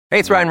Hey,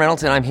 it's Ryan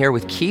Reynolds, and I'm here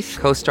with Keith,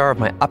 co-star of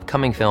my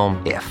upcoming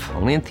film, If,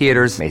 only in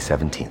theaters May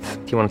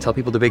 17th. Do you want to tell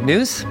people the big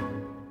news?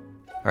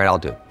 All right, I'll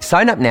do it.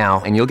 Sign up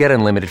now and you'll get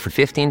unlimited for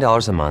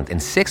 $15 a month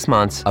and 6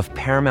 months of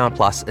Paramount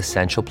Plus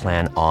Essential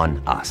Plan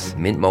on us.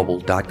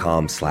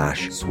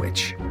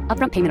 MintMobile.com/switch.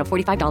 Upfront payment of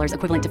 $45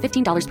 equivalent to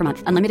 $15 per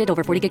month. Unlimited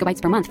over 40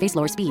 gigabytes per month. Face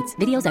lower speeds.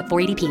 Videos at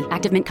 480p.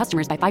 Active Mint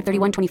customers by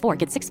 531.24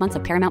 get 6 months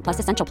of Paramount Plus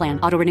Essential Plan.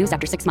 Auto renews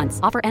after 6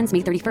 months. Offer ends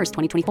May 31st,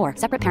 2024.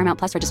 Separate Paramount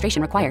Plus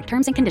registration required.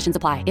 Terms and conditions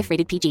apply if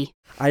rated PG.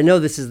 I know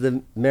this is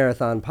the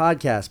marathon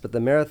podcast, but the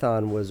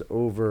marathon was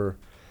over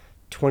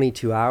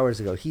 22 hours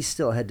ago. He's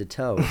still head to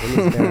toe in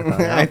his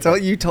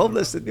marathon. You told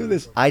us to do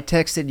this. I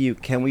texted you,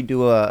 can we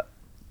do a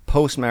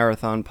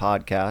post-marathon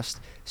podcast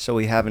so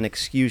we have an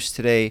excuse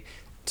today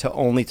to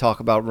only talk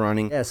about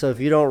running? Yeah, so if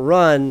you don't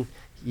run,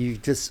 you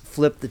just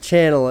flip the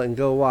channel and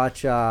go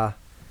watch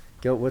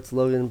what's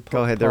Logan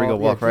Go ahead, there we go.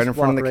 Walk right in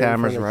front of the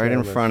cameras, right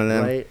in front of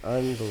them. Right,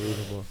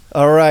 unbelievable.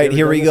 All right,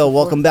 here we go.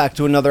 Welcome back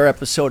to another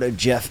episode of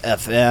Jeff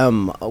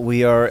FM.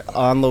 We are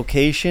on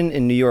location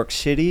in New York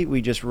City.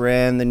 We just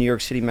ran the New York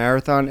City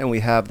Marathon, and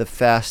we have the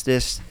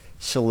fastest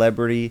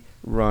celebrity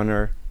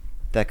runner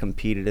that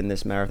competed in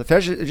this marathon.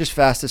 Just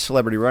fastest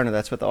celebrity runner.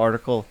 That's what the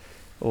article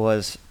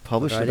was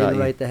published about. I didn't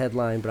write the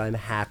headline, but I'm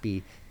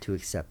happy to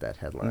accept that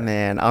headline.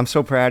 Man, I'm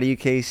so proud of you,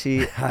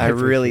 Casey. I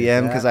really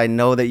am, because I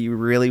know that you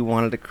really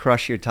wanted to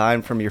crush your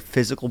time from your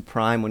physical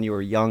prime when you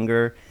were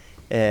younger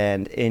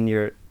and in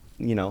your,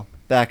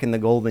 back in the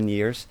golden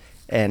years.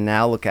 And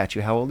now look at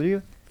you. How old are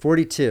you?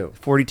 42.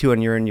 42,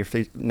 and you're in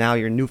now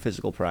your new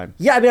physical prime.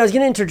 Yeah, I mean, I was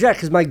going to interject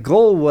because my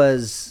goal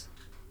was,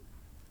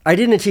 I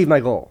didn't achieve my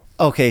goal.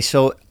 Okay,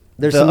 so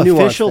there's the some nuance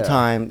official there.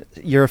 time,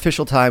 your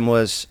official time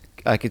was,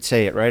 I could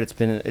say it, right? It's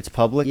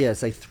public? Yeah,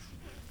 it's like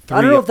I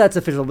don't know if that's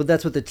official, but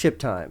that's what the chip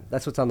time.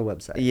 That's what's on the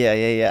website.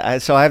 Yeah.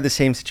 So I have the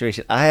same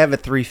situation. I have a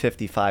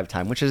 3:55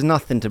 time, which is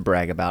nothing to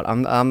brag about.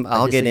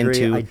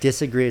 I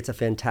disagree. It's a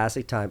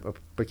fantastic time,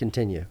 but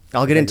continue.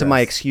 I'll get into my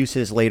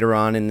excuses later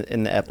on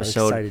in the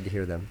episode. I'm excited to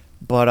hear them.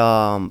 But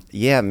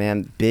yeah,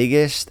 man,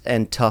 biggest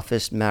and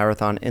toughest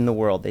marathon in the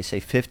world. They say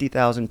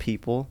 50,000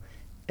 people,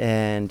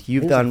 and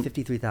you've done like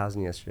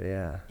 53,000 yesterday.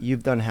 Yeah.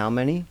 You've done how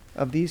many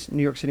of these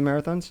New York City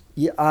marathons?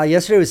 Yeah,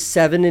 yesterday was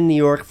 7 in New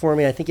York for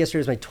me. I think yesterday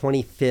was my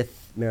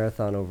 25th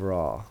marathon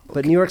overall.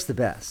 But New York's the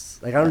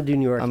best. Like, I don't do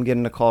New York. I'm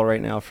getting a call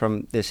right now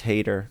from this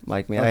hater,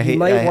 Mike. You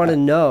might want to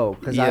know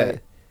because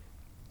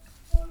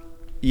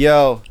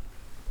Yo,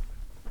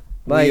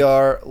 Mike, we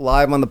are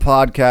live on the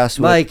podcast.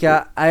 Mike,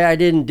 I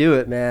didn't do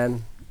it,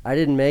 man. I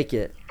didn't make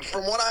it.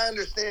 From what I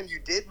understand, you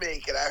did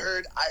make it. I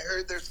heard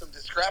there's some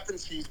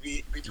discrepancies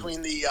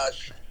between the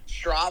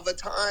Strava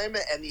time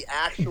and the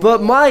actual.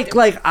 But Mike,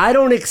 I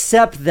don't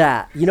accept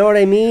that. You know what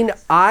I mean?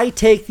 I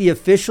take the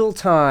official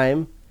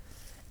time,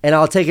 and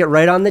I'll take it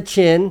right on the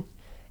chin.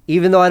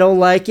 Even though I don't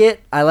like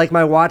it, I like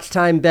my watch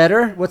time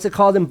better. What's it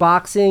called in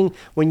boxing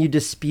when you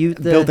dispute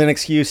the built-in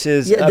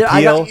excuses? Yeah,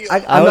 appeal.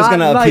 I was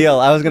gonna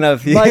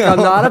appeal. Mike, I'm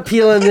not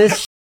appealing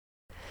this.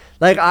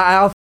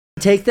 I'll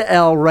take the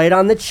L right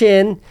on the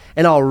chin,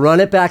 and I'll run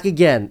it back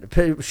again.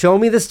 Show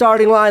me the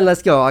starting line.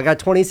 Let's go. I got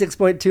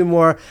 26.2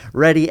 more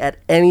ready at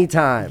any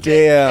time.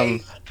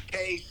 Damn.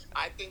 Case,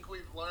 I think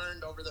we've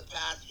learned over the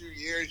past few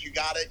years, you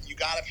gotta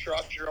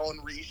trust your own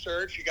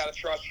research. You gotta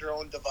trust your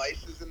own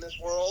devices in this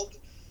world.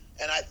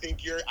 And I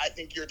think your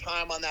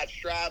time on that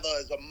Strava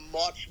is a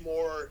much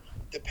more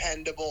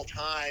dependable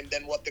time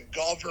than what the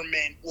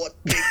government, what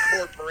big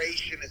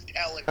corporation is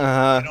telling you. You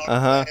know what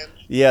I'm saying?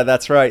 Yeah,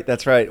 that's right.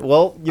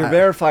 Well, you're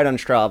verified on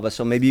Strava,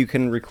 so maybe you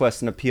can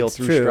request an appeal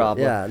through Strava.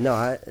 Yeah,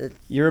 no,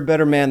 you're a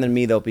better man than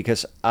me, though,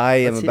 because I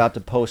am about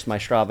to post my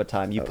Strava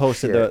time. You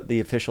posted the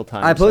official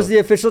time. I posted the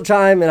official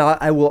time, and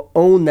I will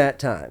own that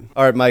time.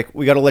 All right, Mike,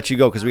 we got to let you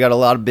go because we got a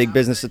lot of big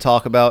business to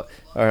talk about.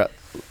 All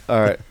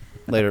right,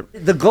 later.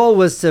 The goal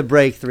was to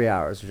break 3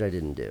 hours, which I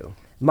didn't do.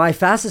 My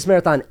fastest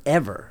marathon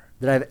ever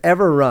that I've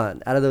ever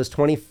run, out of those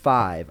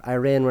 25, I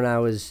ran when I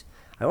was,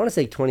 I want to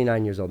say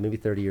 29 years old, maybe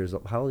 30 years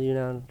old. How old are you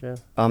now, Jeff?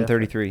 I'm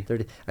 33.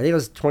 30. I think I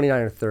was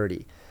 29 or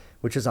 30,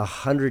 which was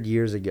 100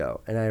 years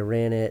ago, and I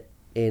ran it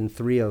in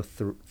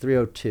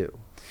 302.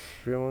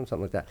 301,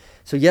 something like that.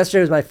 So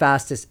yesterday was my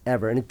fastest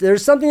ever, and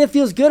there's something that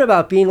feels good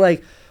about being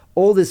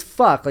old as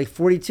fuck,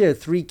 42,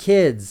 3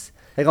 kids,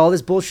 all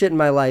this bullshit in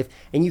my life,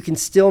 and you can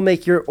still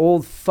make your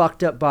old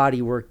fucked up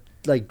body work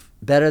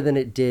better than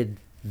it did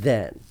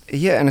then.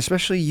 Yeah, and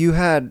especially you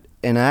had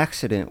an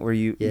accident where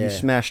you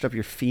smashed up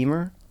your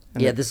femur.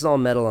 Yeah, this is all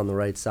metal on the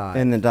right side.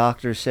 And the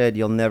doctor said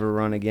you'll never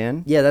run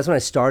again? Yeah, that's when I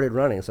started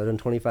running. So I've done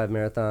 25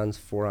 marathons,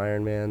 4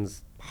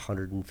 Ironmans,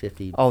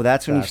 150. Oh,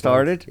 that's when you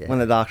started? Yeah. When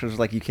the doctor was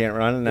like, you can't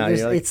run? And now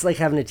it's like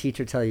having a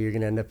teacher tell you you're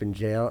going to end up in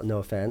jail. No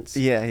offense.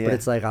 Yeah. But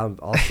it's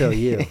I'll show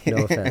you.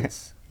 No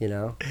offense. You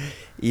know?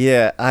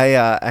 Yeah,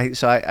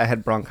 I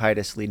had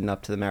bronchitis leading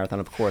up to the marathon,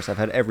 of course. I've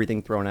had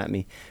everything thrown at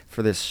me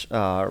for this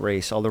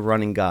race, all the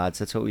running gods.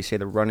 That's what we say.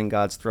 The running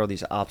gods throw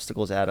these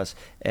obstacles at us,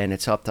 and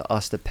it's up to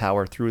us to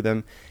power through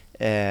them.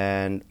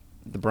 And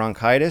the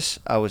bronchitis,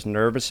 I was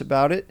nervous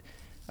about it.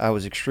 I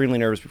was extremely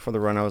nervous before the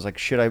run. I was like,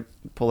 should I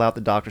pull out?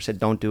 The doctor said,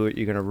 don't do it.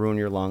 You're going to ruin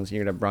your lungs. You're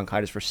going to have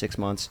bronchitis for 6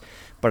 months.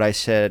 But I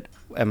said,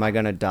 am I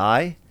going to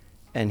die?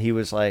 And he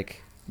was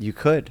like, you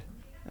could.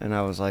 And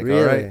I was like, Really?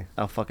 all right,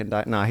 I'll fucking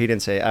die. No, he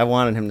didn't say it. I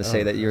wanted him to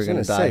say that you were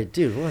going to die. Say,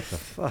 dude, what the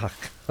fuck?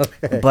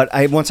 Okay. But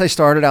once I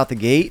started out the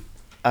gate,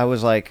 I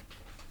was like,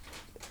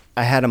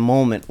 I had a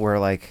moment where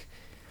like,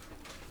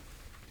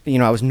 you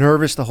know, I was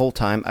nervous the whole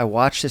time. I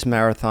watched this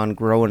marathon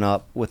growing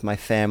up with my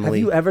family.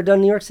 Have you ever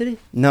done New York City?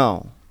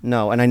 No.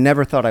 And I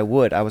never thought I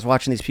would. I was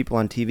watching these people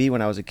on TV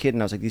when I was a kid,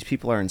 and I was like, these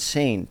people are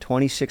insane.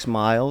 26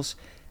 miles,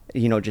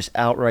 you know, just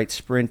outright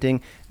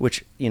sprinting,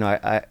 which, you know,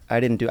 I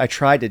didn't do. I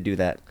tried to do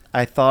that.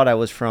 I thought I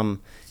was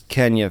from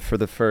Kenya for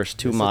the first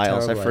 2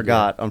 miles. I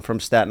forgot. I'm from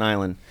Staten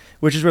Island,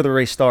 which is where the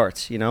race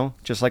starts, you know,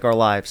 just like our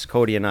lives,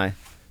 Cody and I.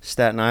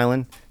 Staten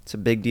Island. It's a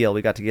big deal.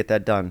 We got to get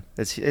that done.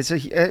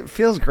 It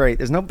feels great.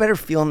 There's no better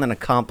feeling than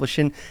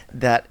accomplishing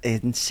that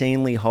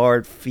insanely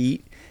hard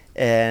feat.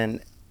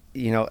 And,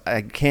 you know,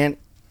 I can't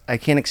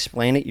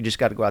explain it. You just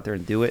got to go out there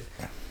and do it.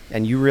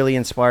 And you really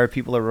inspire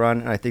people to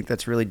run. And I think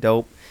that's really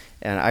dope.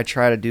 And I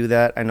try to do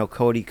that. I know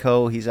Cody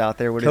he's out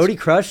there with Cody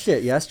crushed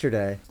it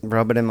yesterday.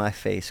 Rub it in my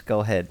face.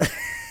 Go ahead.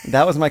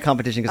 That was my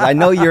competition because I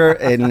know you're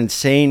an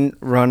insane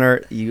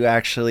runner. You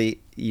actually,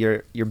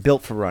 you're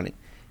built for running.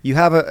 You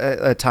have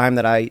a time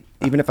that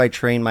even if I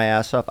train my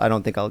ass off, I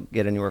don't think I'll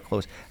get anywhere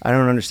close. I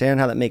don't understand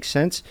how that makes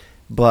sense,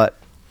 but,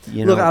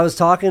 you know. Look, I was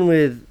talking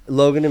with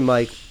Logan and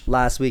Mike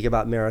last week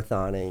about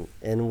marathoning,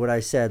 and what I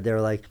said, they were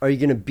like, are you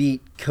going to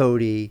beat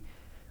Cody?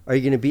 Are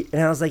you going to beat...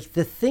 And I was like,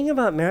 the thing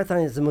about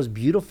marathoning is the most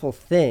beautiful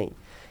thing.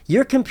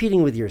 You're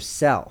competing with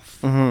yourself.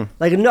 Mm-hmm.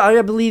 Like, no,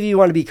 I believe you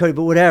want to beat Cody,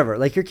 but whatever.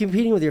 Like, you're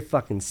competing with your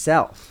fucking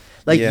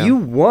self. Like, you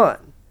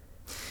won.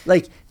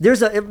 Like,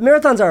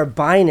 marathons are a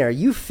binary.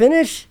 You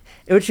finish...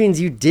 which means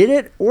you did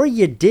it or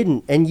you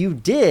didn't, and you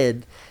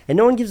did, and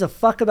no one gives a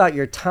fuck about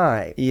your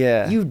time.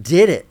 Yeah. You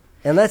did it,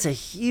 and that's a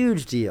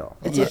huge deal.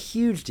 It's a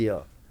huge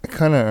deal. I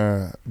kind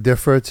of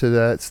differ to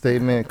that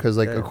statement because,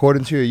 like,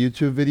 according to your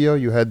YouTube video,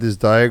 you had this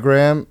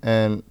diagram,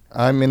 and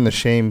I'm in the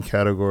shame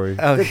category.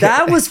 Okay.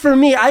 That was for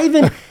me.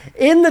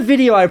 In the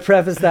video, I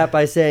prefaced that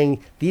by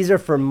saying, these are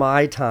for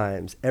my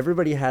times.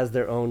 Everybody has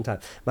their own time.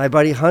 My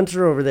buddy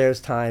Hunter over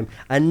there's time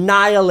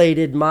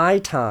annihilated my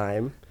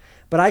time.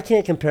 But I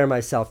can't compare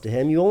myself to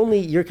him.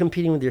 You're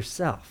competing with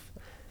yourself.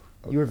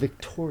 You were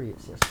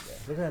victorious yesterday.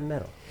 Look at that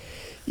medal.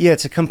 Yeah,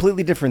 it's a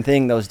completely different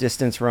thing, those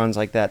distance runs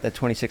like that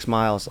 26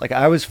 miles. Like,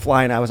 I was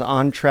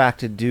on track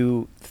to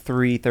do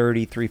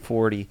 3:30,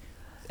 3:40,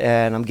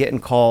 and I'm getting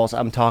calls.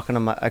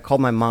 I called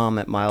my mom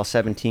at mile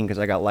 17 because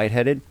I got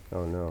lightheaded.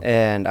 Oh, no.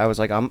 And I was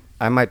like,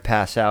 I might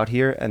pass out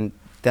here, and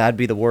that'd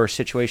be the worst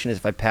situation is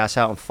if I pass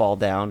out and fall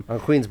down. On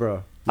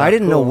Queensboro. I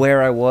didn't know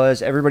where I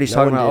was. Everybody's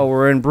talking about,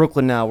 we're in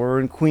Brooklyn now. We're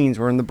in Queens.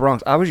 We're in the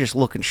Bronx. I was just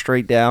looking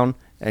straight down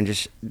and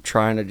just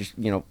trying to just,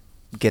 you know,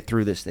 get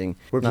through this thing.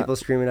 Were people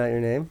screaming out your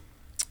name?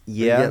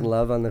 Yeah. Were you getting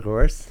love on the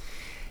course?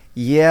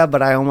 Yeah,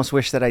 but I almost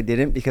wish that I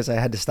didn't because I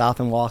had to stop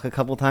and walk a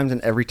couple times.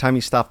 And every time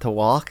you stopped to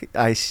walk,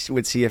 I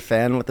would see a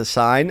fan with a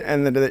sign.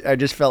 And then I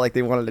just felt like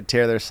they wanted to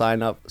tear their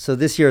sign up. So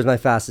this year is my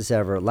fastest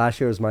ever. Last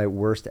year was my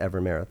worst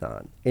ever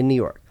marathon in New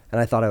York.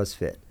 And I thought I was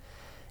fit.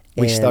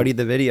 We studied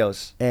the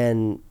videos.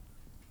 And...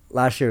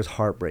 last year was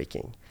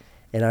heartbreaking.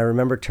 And I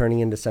remember turning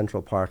into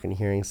Central Park and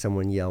hearing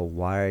someone yell,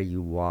 "Why are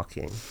you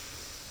walking?"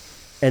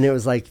 And it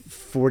was like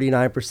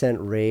 49%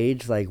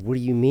 rage. Like, what do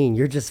you mean?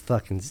 You're just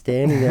fucking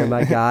standing there,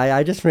 my guy.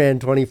 I just ran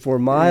 24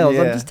 miles.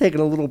 Yeah. I'm just taking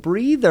a little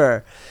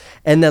breather.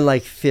 And then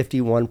like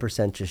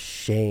 51% just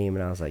shame.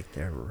 And I was like,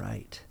 they're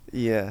right.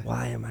 Yeah.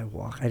 Why am I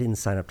walking? I didn't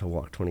sign up to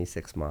walk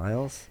 26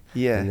 miles.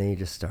 Yeah. And then you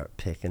just start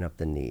picking up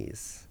the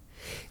knees.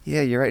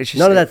 Yeah, you're right. It's just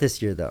None of that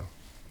this year, though.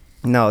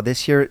 No,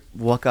 this year,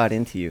 what got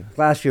into you?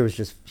 Last year was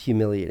just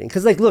humiliating.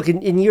 Because, like, look,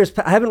 in years,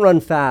 I haven't run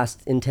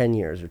fast in 10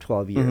 years or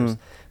 12 years. Mm-hmm.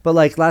 But,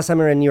 like, last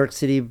time I ran New York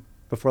City,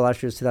 before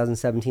last year was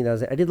 2017,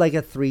 I did, like,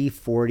 a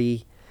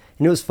 3:40.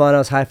 And it was fun. I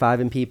was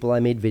high-fiving people. I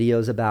made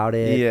videos about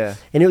it. Yeah.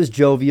 And it was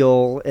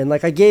jovial. And,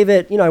 like, I gave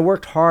it, I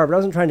worked hard, but I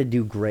wasn't trying to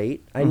do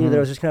great. I knew that I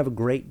was just going to have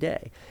a great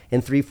day.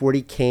 And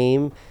 3:40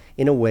 came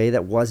in a way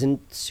that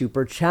wasn't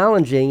super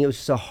challenging. It was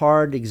just a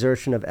hard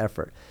exertion of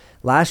effort.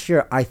 Last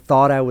year, I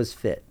thought I was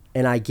fit.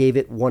 And I gave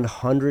it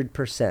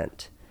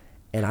 100%,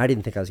 and I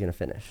didn't think I was going to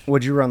finish.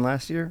 What'd you run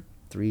last year?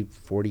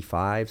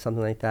 3:45,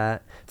 something like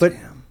that. But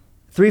Damn.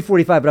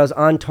 3:45, but I was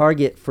on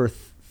target for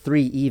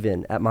 3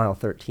 even at mile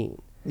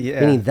 13.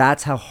 Yeah. Meaning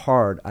that's how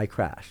hard I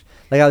crashed.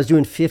 Like, I was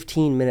doing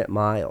 15-minute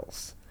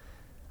miles.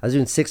 I was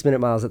doing 6-minute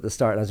miles at the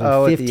start, and I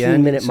was doing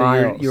 15-minute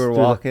miles. You were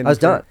walking? I was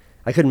done.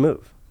 I couldn't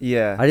move.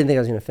 Yeah. I didn't think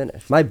I was going to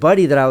finish. My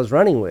buddy that I was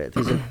running with,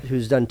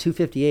 who's done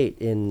 2:58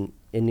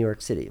 in New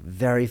York City,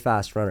 very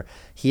fast runner.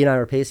 He and I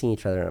were pacing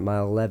each other, and at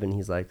mile 11,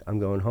 he's like, I'm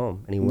going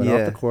home. And he went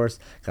off the course,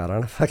 got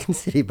on a fucking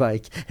city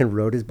bike, and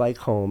rode his bike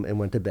home and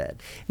went to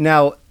bed.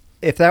 Now,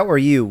 if that were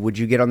you, would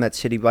you get on that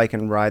city bike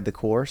and ride the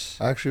course?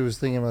 I actually was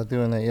thinking about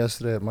doing that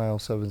yesterday at mile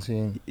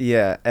 17.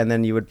 Yeah, and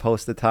then you would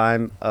post the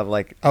time of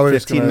like I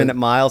was 15-minute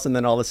miles, and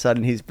then all of a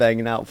sudden he's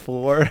banging out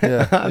 4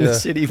 on the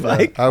city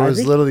bike. I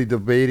was literally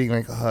debating,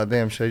 like, oh,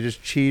 damn, should I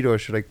just cheat or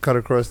should I cut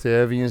across the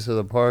avenues to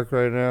the park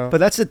right now? But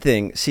that's the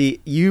thing.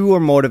 See, you are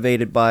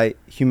motivated by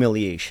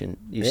humiliation,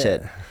 you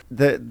said.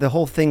 The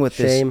whole thing with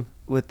Shame.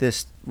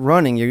 this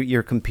running,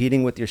 you're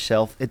competing with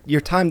yourself.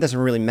 Your time doesn't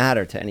really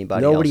matter to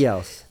anybody else. Nobody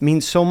else. It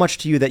means so much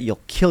to you that you'll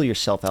kill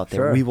yourself out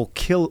there. Sure. We will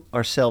kill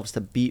ourselves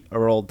to beat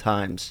our old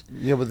times.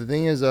 Yeah, but the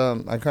thing is, I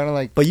kind of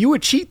like... But you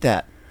would cheat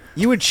that.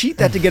 You would cheat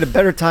that to get a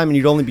better time, and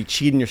you'd only be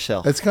cheating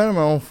yourself. It's kind of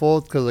my own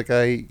fault because, like,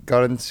 I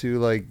got into,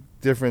 like,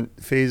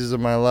 different phases of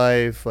my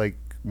life, like,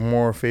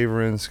 more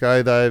favoring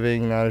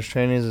skydiving, not as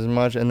training as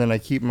much, and then I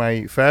keep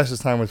my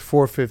fastest time with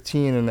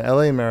 4:15 in the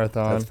LA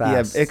marathon. That's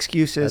fast. Yeah,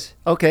 excuses.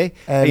 Okay.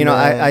 And, you know,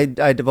 I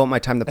devote my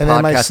time to and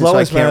then my podcasting, so I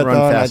slowest can't run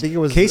marathon, I fast. think it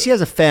was- Casey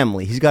has a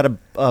family. He's got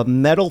a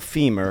metal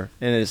femur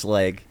in his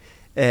leg,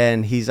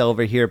 and he's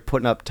over here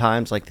putting up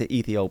times like the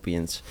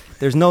Ethiopians.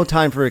 There's no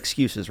time for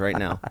excuses right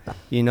now.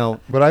 You know,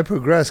 But I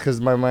progressed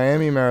because my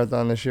Miami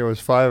marathon this year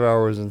was 5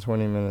 hours and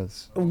 20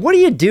 minutes. What do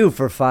you do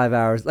for 5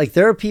 hours? Like,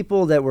 there are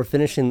people that were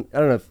finishing, I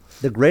don't know,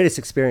 the greatest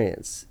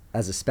experience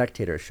as a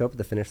spectator, show up at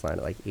the finish line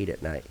at like 8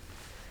 at night.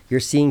 You're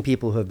seeing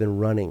people who have been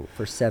running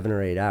for 7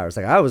 or 8 hours.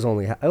 Like, I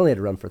only had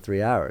to run for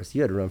 3 hours.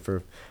 You had to run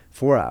for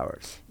 4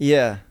 hours.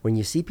 yeah. When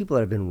you see people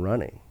that have been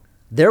running,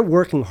 they're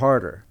working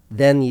harder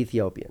than the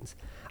Ethiopians.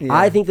 Yeah.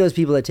 I think those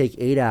people that take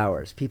 8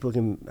 hours, people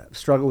can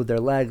struggle with their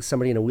legs,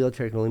 somebody in a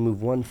wheelchair can only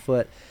move 1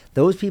 foot.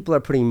 Those people are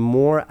putting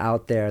more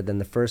out there than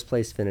the first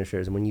place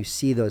finishers. And when you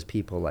see those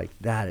people, like,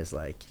 that is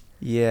like...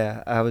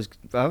 Yeah, I was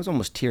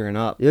almost tearing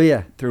up. Oh,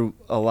 yeah. Through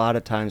a lot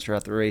of times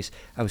throughout the race.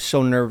 I was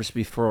so nervous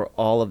before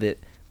all of it,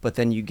 but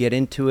then you get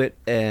into it,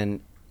 and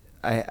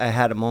I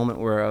had a moment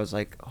where I was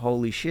like,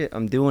 holy shit,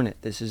 I'm doing it.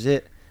 This is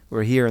it.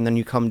 We're here. And then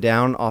you come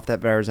down off that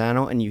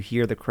Verrazano, and you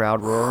hear the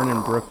crowd roaring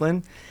in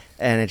Brooklyn,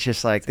 and it's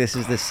just like, this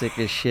is the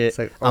sickest shit. It's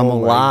like, I'm oh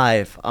my-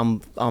 alive.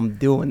 I'm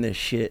doing this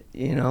shit,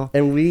 you know?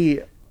 And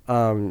we,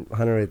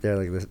 Hunter right there,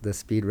 like the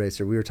speed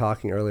racer, we were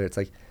talking earlier, it's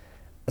like,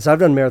 so I've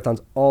done marathons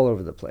all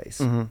over the place.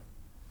 Mm-hmm.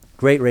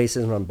 Great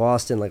races, run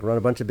Boston, like run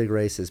a bunch of big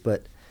races,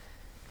 but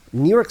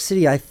New York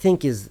City, I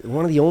think, is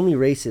one of the only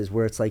races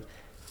where it's like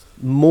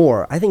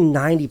more. I think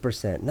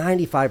 90%,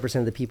 95%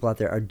 of the people out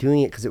there are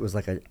doing it because it was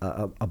like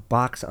a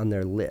box on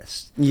their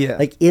list. Yeah.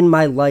 Like, in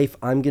my life,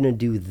 I'm going to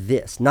do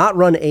this. Not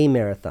run a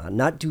marathon,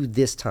 not do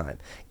this time.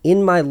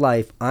 In my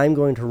life, I'm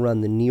going to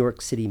run the New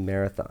York City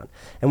Marathon.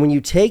 And when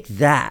you take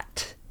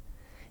that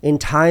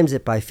and times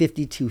it by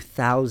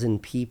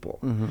 52,000 people,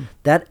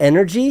 that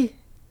energy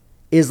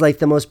is like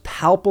the most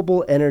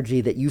palpable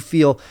energy that you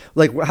feel.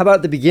 Like, how about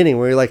at the beginning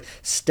where you're like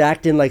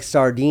stacked in like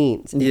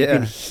sardines? And you Yeah.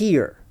 can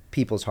hear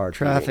people's heart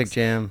Traffic beatings.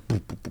 jam.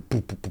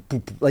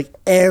 Like,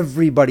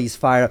 everybody's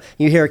fired up.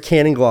 You hear a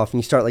cannon go off and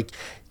you start like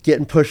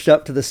getting pushed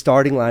up to the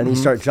starting line and you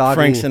start jogging.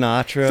 Frank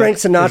Sinatra Frank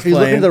is Sinatra. He's looking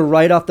playing. to the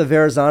right off the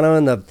Verrazano,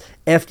 and the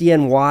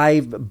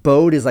FDNY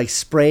boat is like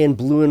spraying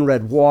blue and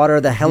red water.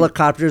 The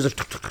helicopters are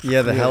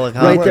Yeah, the right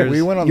helicopters. there.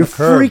 We went on You're the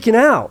curb. freaking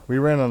out. We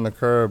ran on the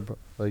curb,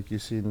 like you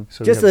see.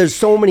 So Just there's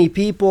so many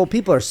people.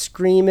 People are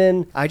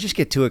screaming. I just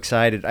get too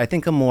excited. I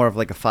think I'm more of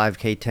like a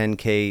 5K,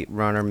 10K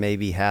runner,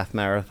 maybe half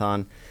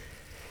marathon.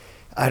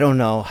 I don't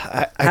know.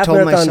 I Half told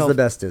marathon's myself the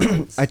best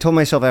distance. I told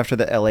myself after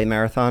the LA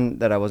marathon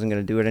that I wasn't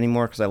going to do it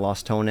anymore because I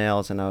lost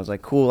toenails, and I was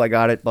like, cool, I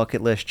got it,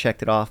 bucket list,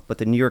 checked it off. But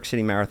the New York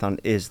City Marathon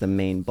is the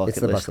main bucket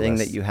the list bucket thing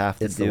list. that you have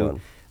to It's the do.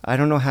 one. I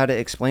don't know how to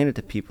explain it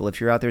to people.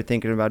 If you're out there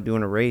thinking about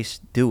doing a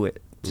race, do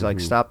it. It's like,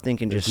 stop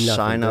thinking, There's just nothing-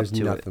 sign up there's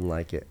to it. nothing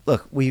like it.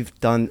 Look, we've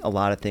done a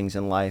lot of things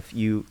in life.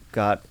 You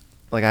got,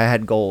 like, I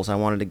had goals. I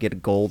wanted to get a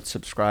gold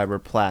subscriber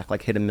plaque,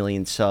 like hit 1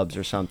 million subs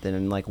or something,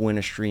 and like win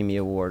a Streamy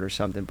award or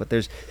something. But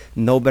there's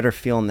no better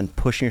feeling than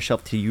pushing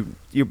yourself to you.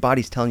 Your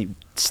body's telling you,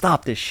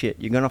 stop this shit.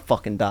 You're gonna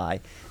fucking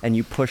die, and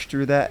you push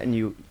through that, and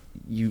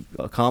you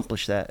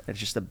accomplish that. It's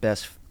just the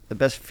best. The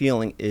best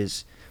feeling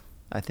is,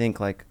 I think,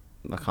 like,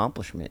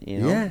 accomplishment. You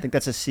know, Yeah. I think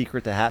that's a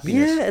secret to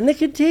happiness. Yeah, and the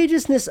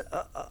contagiousness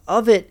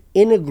of it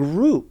in a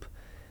group,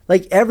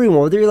 like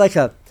everyone, whether you're like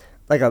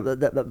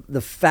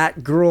the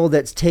fat girl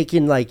that's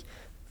taken like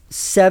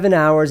 7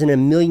 hours in a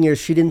million years,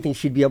 she didn't think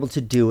she'd be able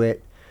to do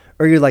it,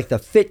 or you're like the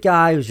fit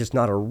guy who's just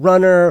not a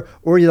runner,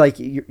 or you're like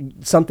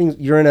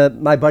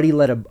my buddy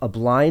led a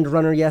blind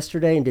runner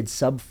yesterday and did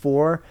sub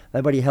 4.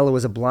 My buddy Hella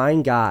was a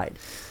blind guide,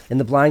 and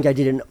the blind guy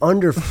did it in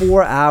under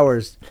 4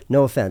 hours.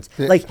 No offense.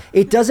 Like,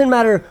 it doesn't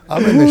matter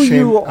who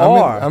you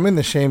are. I'm in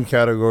the shame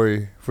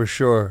category for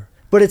sure.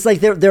 But it's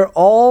like we're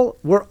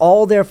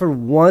all there for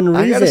one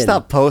reason. I gotta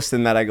stop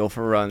posting that I go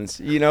for runs,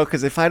 you know,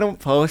 because if I don't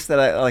post that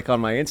I like on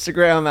my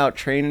Instagram out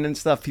training and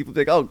stuff, people be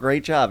like, "Oh,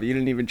 great job! You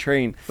didn't even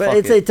train." But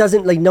Fuck it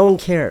doesn't, like, no one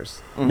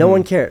cares. No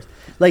one cares.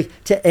 Like,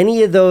 to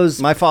any of those,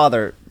 My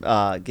father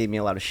gave me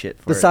a lot of shit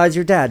for besides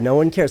your dad, no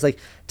one cares. Like,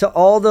 to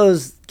all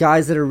those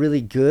guys that are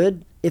really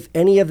good, if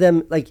any of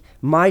them, like,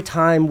 my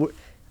time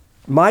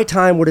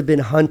would have been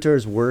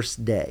Hunter's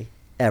worst day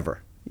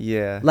ever.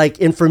 Yeah.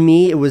 Like, and for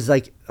me, it was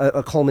like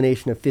a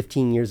culmination of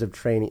 15 years of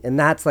training, and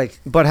that's like.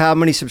 But how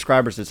many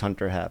subscribers does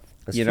Hunter have?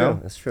 That's you true. know,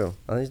 That's true.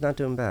 Oh, he's not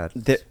doing bad.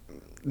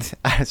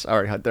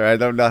 Sorry, Hunter. I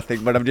know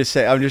nothing, but I'm just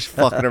saying. I'm just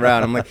fucking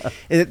around. I'm like,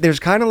 there's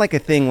kind of like a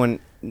thing when,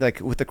 like,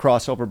 with the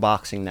crossover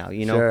boxing now.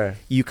 You know, Sure.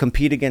 you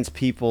compete against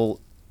people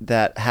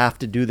that have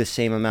to do the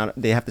same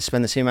amount. They have to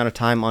spend the same amount of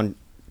time on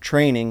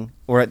training,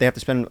 or they have to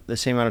spend the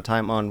same amount of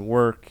time on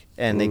work,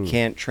 and they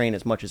can't train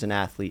as much as an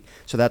athlete.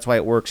 So that's why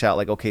it works out.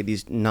 Like, okay,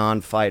 these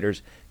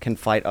non-fighters can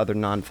fight other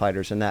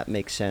non-fighters, and that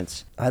makes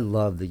sense. I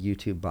love the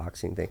YouTube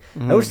boxing thing.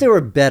 I wish they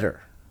were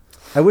better.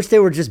 I wish they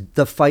were just,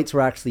 the fights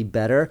were actually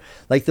better.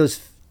 Like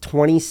those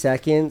 20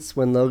 seconds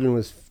when Logan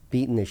was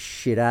beating the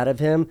shit out of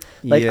him.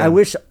 Like, Yeah. I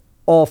wish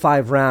all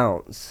 5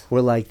 rounds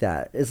were like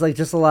that. It's like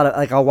just a lot of,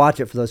 like, I'll watch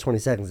it for those 20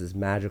 seconds. It's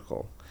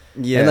magical.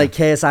 Yeah. And like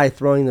KSI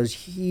throwing those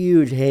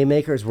huge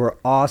haymakers were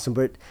awesome,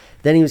 but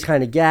then he was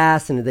kind of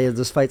gassed, and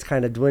those fights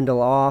kind of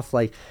dwindle off.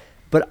 Like,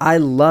 but I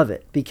love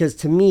it because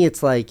to me,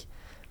 it's like,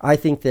 I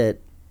think that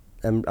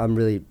I'm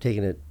really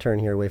taking a turn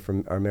here away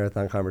from our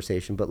marathon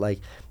conversation, but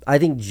like, I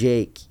think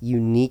Jake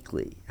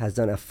uniquely has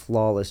done a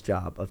flawless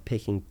job of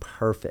picking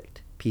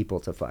perfect people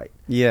to fight.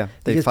 Yeah,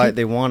 they Because fight.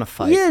 They want to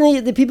fight. Yeah,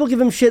 and the people give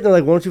him shit. And they're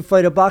like, "Why don't you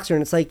fight a boxer?"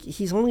 And it's like,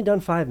 he's only done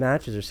 5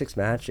 matches or 6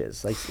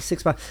 matches, like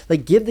 6 5.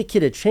 Like, give the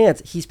kid a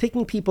chance. He's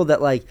picking people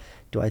that, like,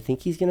 do I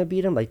think he's gonna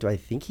beat him? Like, do I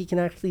think he can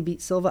actually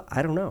beat Silva?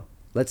 I don't know.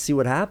 Let's see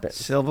what happens.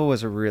 Silva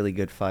was a really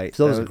good fight.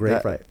 Silva was a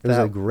great fight. It was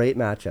a great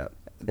matchup,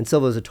 and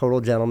Silva was a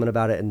total gentleman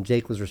about it, and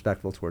Jake was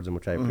respectful towards him,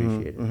 which I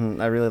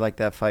appreciated. I really like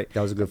that fight.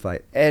 That was a good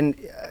fight. And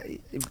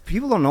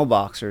people don't know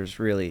boxers,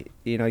 really.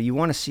 You know, you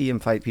want to see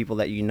him fight people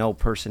that you know,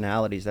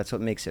 personalities. That's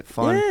what makes it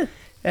fun. Yeah.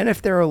 And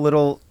if they're a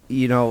little,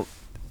 you know,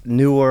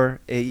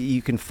 newer,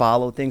 you can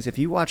follow things. If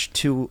you watch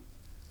 2,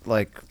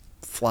 like,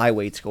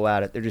 flyweights go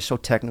at it, they're just so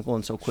technical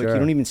and so quick. Sure. You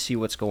don't even see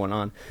what's going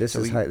on. This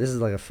is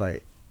like a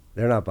fight.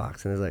 They're not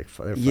boxing. They're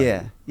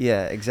fighting.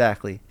 Yeah,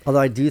 exactly.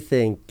 Although I do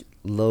think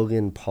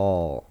Logan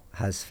Paul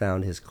has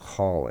found his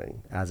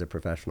calling as a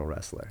professional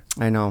wrestler.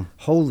 I know.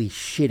 Holy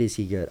shit, is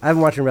he good. I've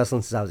been watching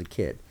wrestling since I was a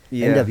kid.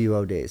 Yeah.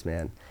 NWO days,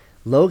 man.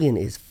 Logan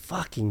is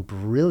fucking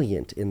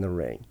brilliant in the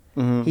ring.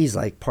 He's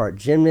like part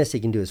gymnast. He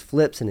can do his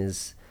flips and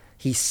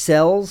he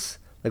sells.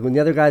 Like when the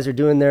other guys are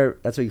doing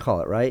that's what you call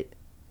it, right?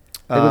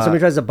 Like when somebody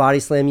tries to body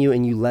slam you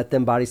and you let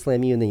them body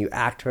slam you and then you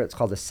act her, it's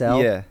called a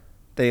sell. Yeah.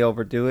 They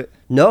overdo it.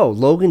 No,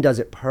 Logan does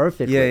it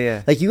perfectly.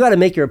 Yeah. Like, you got to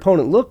make your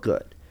opponent look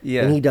good.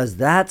 Yeah. And he does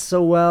that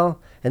so well.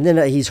 And then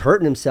he's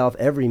hurting himself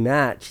every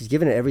match. He's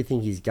giving it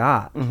everything he's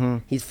got.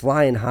 He's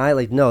flying high.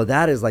 Like, no,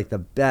 that is like the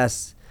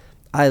best.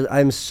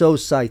 I'm so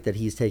psyched that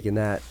he's taken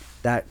that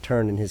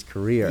turn in his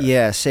career.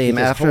 Yeah, same.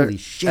 Because After holy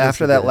shit, is he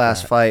after good that at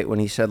last that. fight, when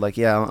he said, like,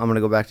 yeah, I'm going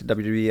to go back to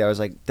WWE, I was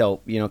like,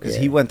 dope, you know, because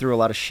he went through a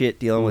lot of shit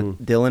dealing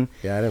with Dylan.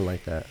 Yeah, I didn't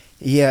like that.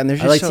 Yeah, and there's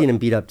I just like seeing him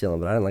beat up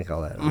Dylan, but I didn't like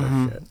all that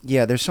other shit.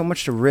 Yeah, there's so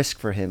much to risk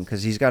for him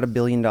because he's got $1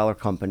 billion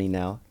company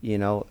now, you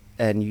know,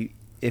 and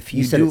if You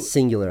you said do it's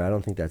singular. I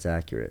don't think that's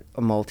accurate.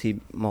 a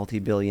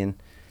multi-billion,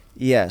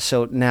 yeah,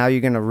 so now you're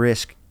going to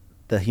risk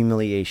the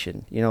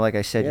humiliation. You know, like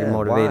I said, you're Yeah,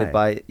 motivated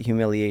why? by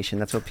humiliation.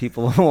 That's what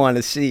people want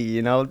to see,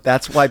 you know?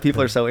 That's why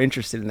people are so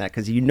interested in that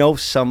because you know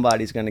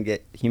somebody's going to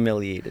get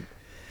humiliated.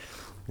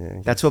 Yeah, I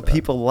That's guess what so.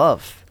 people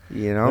love,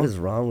 you know? What is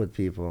wrong with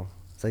people?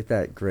 It's like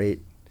that great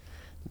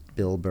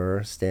Bill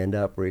Burr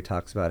stand-up where he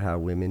talks about how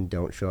women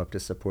don't show up to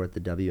support the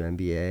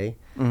WNBA,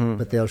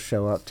 but they'll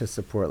show up to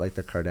support like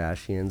the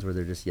Kardashians where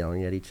they're just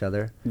yelling at each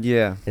other.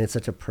 Yeah. And it's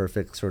such a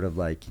perfect sort of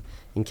like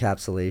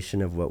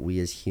encapsulation of what we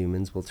as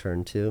humans will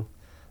turn to.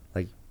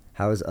 Like,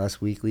 how is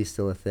Us Weekly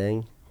still a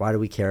thing? Why do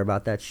we care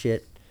about that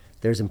shit?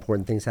 There's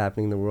important things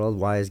happening in the world.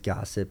 Why is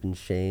gossip and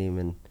shame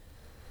and...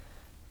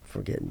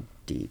 We're getting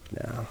deep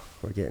now.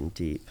 We're getting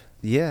deep.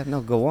 Yeah,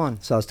 no, go on.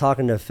 So I was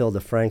talking to Phil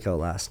DeFranco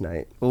last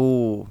night.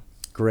 Ooh.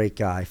 Great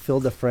guy. Phil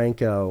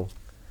DeFranco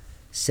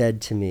said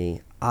to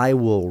me, I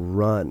will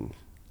run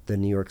the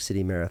New York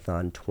City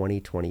Marathon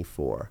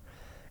 2024.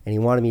 And he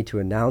wanted me to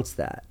announce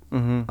that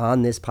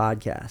on this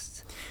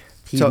podcast.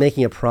 He's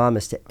making a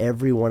promise to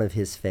every one of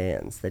his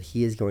fans that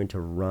he is going to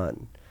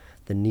run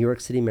the New York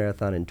City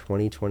Marathon in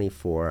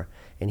 2024,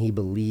 and he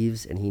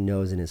believes and he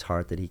knows in his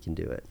heart that he can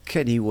do it.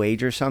 Could he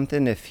wager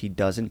something if he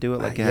doesn't do it?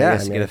 Like, Yeah, I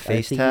guess I mean, get a I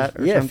face think tat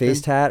or yeah, something?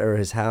 face tat or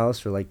his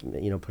house, or like,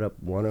 you know, put up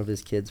one of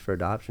his kids for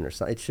adoption or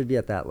something. It should be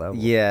at that level.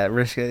 Yeah,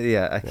 risk.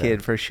 Yeah, a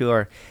kid for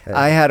sure.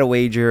 I had a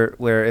wager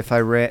where if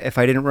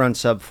I didn't run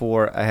sub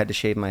 4, I had to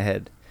shave my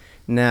head.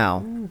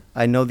 Now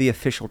I know the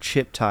official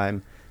chip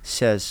time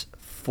says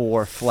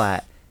 4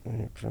 flat,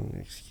 Some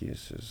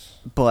excuses.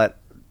 but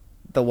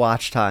the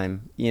watch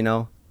time, you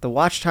know, the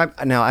watch time.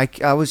 Now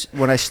I was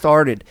when I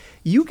started.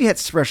 You get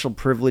special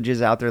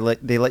privileges out there.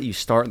 They let you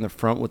start in the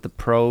front with the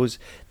pros.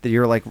 That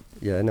you're like,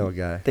 Yeah, I know a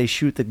guy. they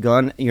shoot the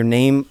gun. Your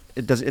name.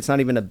 It's not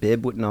even a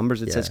bib with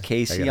numbers. It Yeah, says I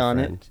Casey got a on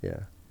it. friend, Yeah.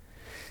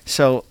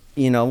 So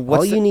you know All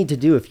what's you need to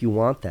do if you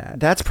want that,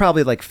 that's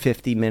probably like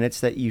 50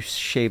 minutes that you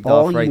shaved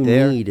all off right you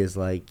there. need is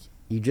like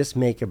you just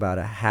make about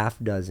a half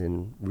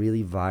dozen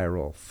really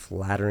viral,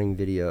 flattering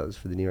videos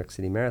for the New York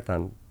City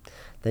Marathon,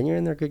 then you're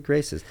in their good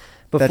graces.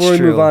 Before we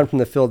move on from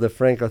the Phil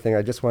DeFranco thing,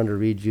 I just wanted to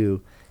read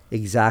you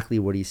exactly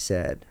what he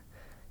said.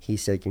 He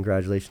said,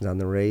 congratulations on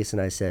the race.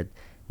 And I said,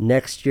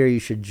 next year you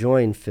should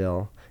join,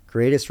 Phil.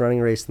 Greatest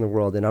running race in the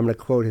world. And I'm going to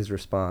quote his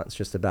response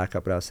just to back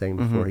up what I was saying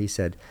before. He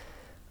said,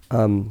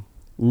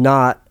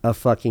 not a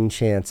fucking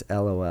chance,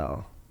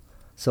 LOL.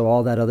 So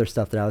all that other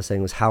stuff that I was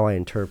saying was how I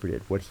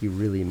interpreted what he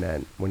really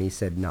meant when he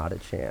said not a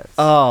chance.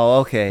 Oh,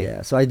 okay.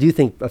 Yeah, so I do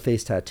think a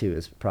face tattoo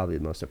is probably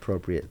the most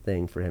appropriate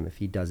thing for him if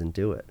he doesn't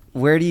do it.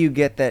 Where do you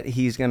get that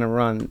he's going to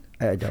run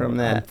from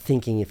that? I'm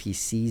thinking if he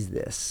sees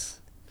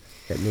this,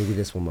 that maybe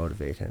this will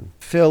motivate him.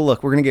 Phil,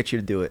 look, we're going to get you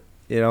to do it.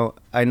 You know,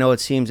 I know it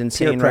seems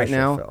insane right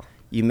now. Phil.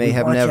 You may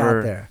have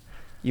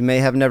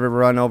never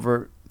run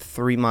over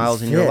 3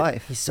 miles in your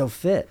life. He's so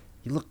fit.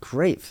 You look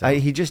great, Phil.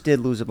 He just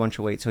did lose a bunch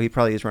of weight, so he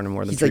probably is running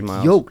more than 3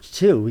 miles. He's yoked,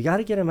 too. We got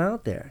to get him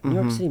out there. New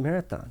York City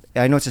Marathon.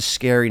 I know it's a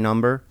scary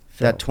number,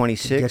 Phil, that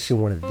 26. Get you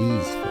one of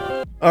these,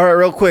 Phil. All right,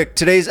 real quick.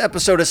 Today's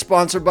episode is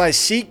sponsored by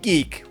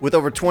SeatGeek. With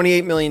over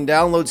 28 million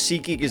downloads,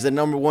 SeatGeek is the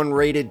 #1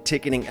 rated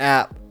ticketing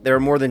app. There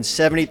are more than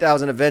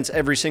 70,000 events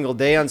every single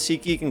day on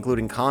SeatGeek,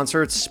 including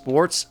concerts,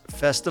 sports,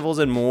 festivals,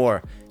 and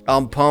more.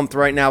 I'm pumped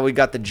right now. We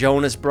got the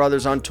Jonas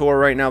Brothers on tour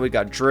right now. We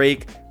got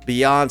Drake,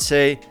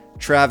 Beyonce,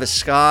 Travis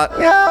Scott.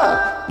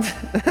 Yeah!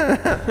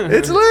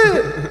 It's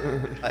lit!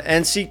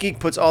 And SeatGeek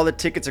puts all the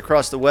tickets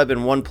across the web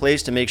in one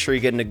place to make sure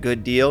you're getting a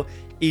good deal.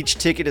 Each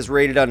ticket is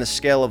rated on a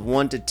scale of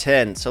 1 to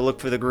 10. So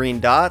look for the green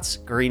dots.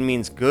 Green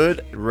means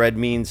good. Red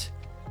means...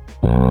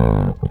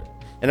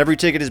 And every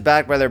ticket is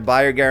backed by their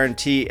buyer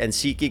guarantee. And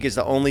SeatGeek is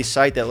the only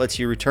site that lets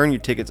you return your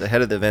tickets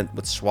ahead of the event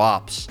with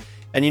swaps.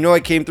 And you know I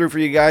came through for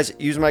you guys.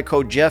 Use my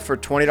code Jeff for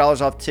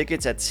 $20 off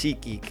tickets at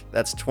SeatGeek.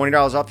 That's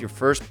 $20 off your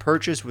first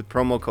purchase with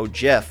promo code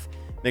Jeff.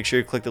 Make sure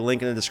you click the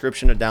link in the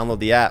description to download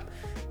the app.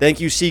 Thank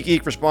you,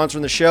 SeatGeek, for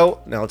sponsoring the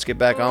show. Now let's get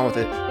back on with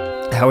it.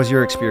 How was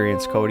your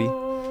experience, Cody?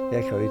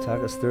 Yeah, Cody,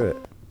 talk us through it.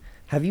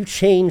 Have you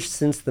changed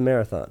since the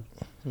marathon?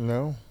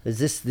 No. Is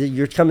this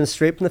you're coming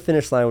straight from the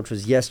finish line, which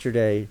was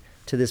yesterday,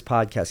 to this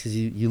podcast? Because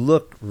you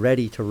look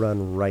ready to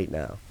run right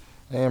now.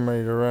 I am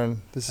ready to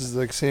run. This is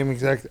the same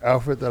exact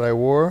outfit that I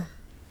wore,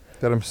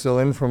 that I'm still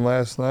in from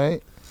last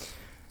night.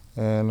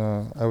 And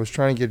I was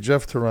trying to get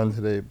Jeff to run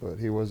today, but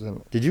he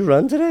wasn't. Did you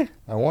run today?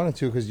 I wanted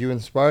to because you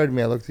inspired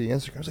me. I looked at the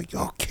Instagram. I was like,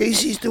 yo,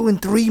 Casey's doing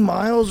 3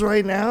 miles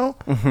right now.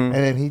 And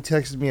then he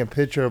texted me a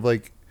picture of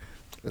like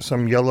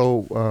some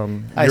yellow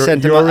I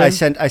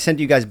sent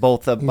you guys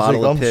both a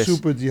bottle of piss. I'm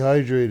super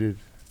dehydrated.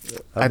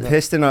 I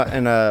pissed in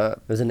a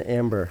It was an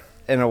amber.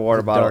 In a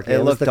water bottle. It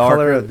looked the darker,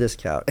 color of this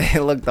couch.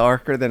 It looked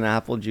darker than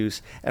apple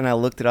juice. And I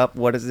looked it up.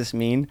 What does this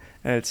mean?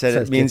 And it said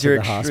it means you're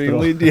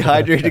extremely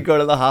dehydrated to go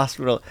to the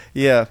hospital.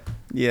 Yeah.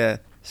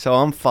 So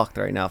I'm fucked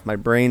right now. If my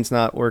brain's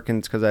not working,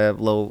 it's because I have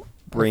low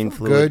brain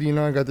fluid. Good.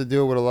 I got to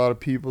deal with a lot of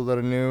people that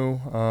I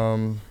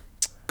knew.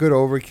 Good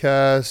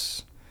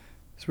overcast.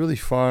 It's really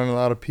fun. A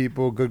lot of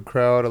people. Good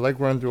crowd. I like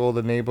running through all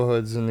the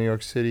neighborhoods in New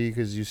York City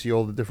because you see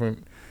all the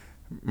different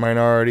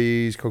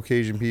minorities,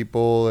 Caucasian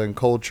people, and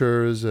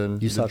cultures,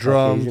 and you saw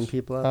drums. Caucasian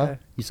people out there?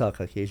 You saw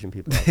Caucasian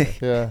people out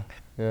there.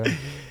 Yeah.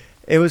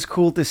 It was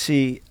cool to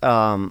see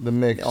the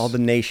mix. All the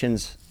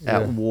nations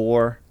at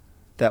war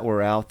that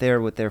were out there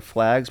with their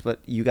flags, but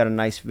you got a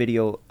nice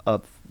video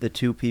of the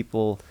two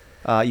people.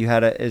 You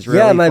had an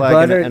Israeli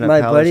flag and a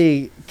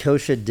buddy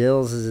Kosha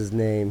Dills is his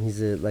name.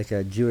 He's like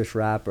a Jewish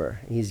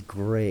rapper. He's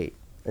great,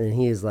 and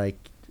he is like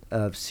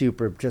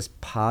super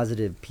just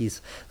positive piece.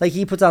 Like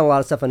he puts out a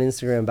lot of stuff on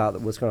Instagram about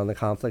what's going on in the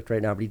conflict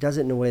right now, but he does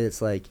it in a way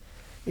that's like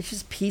it's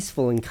just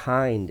peaceful and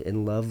kind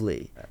and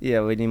lovely.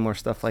 Yeah, we need more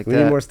stuff like that.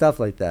 We need more stuff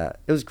like that.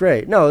 It was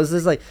great. No, it was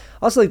just like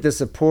also like the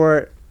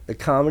support, the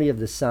comedy of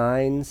the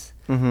signs.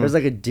 There's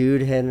like a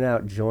dude handing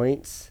out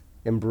joints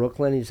in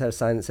Brooklyn. He just had a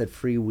sign that said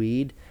free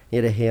weed. He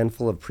had a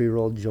handful of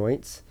pre-rolled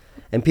joints,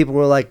 and people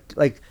were like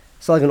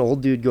saw like an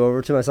old dude go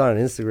over to him. I saw it on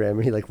Instagram,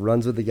 and he like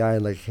runs with the guy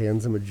and like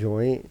hands him a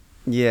joint.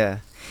 Yeah.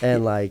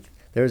 And like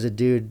there was a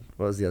dude,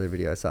 what was the other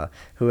video I saw,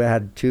 who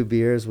had 2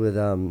 beers with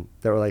that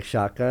were like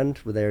shotgunned,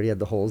 where they already had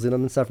the holes in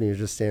them and stuff, and he was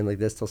just standing like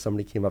this till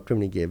somebody came up to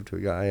him and he gave it to a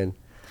guy. And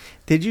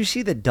did you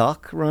see the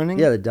duck running?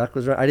 Yeah, the duck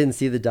was running. I didn't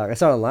see the duck. I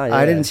saw it online. Yeah.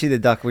 I didn't see the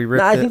duck. We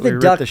ripped. I think the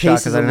duck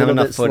paces a little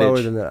bit footage.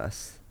 slower than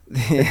us.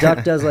 The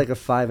duck does like a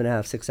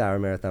 5.5, 6 hour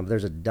marathon, but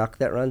there's a duck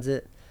that runs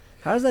it.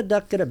 How does that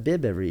duck get a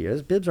bib every year?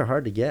 Those bibs are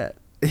hard to get.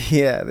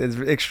 Yeah, it's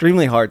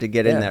extremely hard to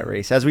get in that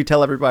race. As we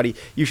tell everybody,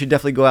 you should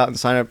definitely go out and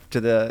sign up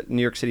to the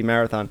New York City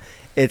Marathon.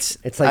 It's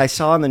like, I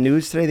saw on the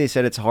news today, they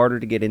said it's harder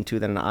to get into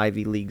than an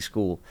Ivy League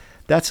school.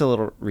 That's a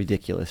little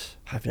ridiculous.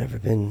 I've never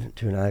been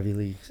to an Ivy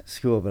League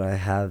school, but I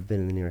have been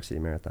in the New York City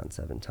Marathon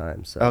 7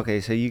 times. So okay,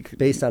 so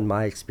based on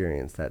my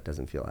experience, that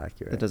doesn't feel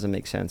accurate. That doesn't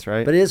make sense,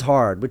 right? But it is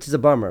hard, which is a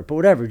bummer. But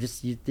whatever,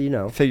 just you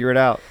know, figure it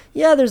out.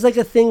 Yeah, there's like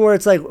a thing where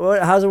it's like,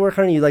 how's it work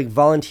on you? Like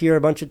volunteer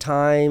a bunch of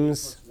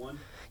times.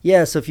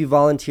 Yeah, so if you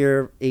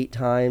volunteer 8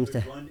 times,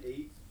 run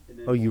 8 and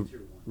then volunteer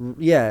 1.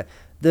 Yeah,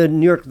 the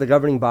New York, the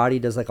governing body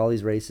does like all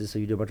these races. So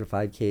you do a bunch of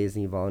 5Ks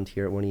and you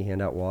volunteer at one, you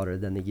hand out water,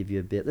 then they give you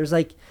a bit. There's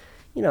like,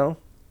 you know,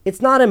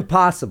 it's not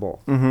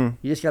impossible. You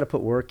just got to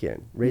put work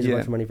in, raise a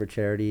bunch of money for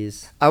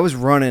charities. I was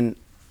running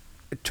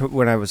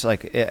when I was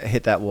like,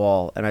 hit that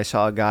wall, and I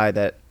saw a guy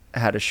that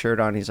had a shirt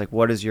on. He's like,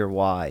 "What is your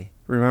why?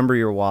 Remember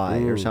your why,"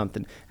 or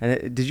something.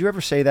 And did you ever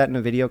say that in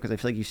a video? Because I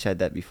feel like you said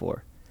that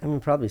before. I mean,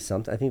 probably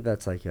something. I think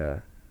that's like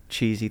a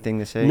cheesy thing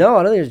to say. No,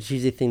 I don't think it's a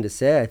cheesy thing to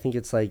say. I think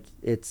it's like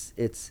it's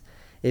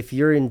if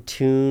you're in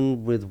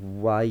tune with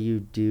why you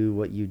do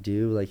what you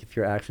do, like if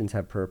your actions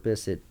have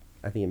purpose,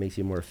 I think it makes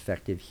you a more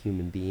effective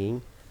human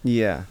being.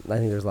 Yeah. I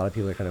think there's a lot of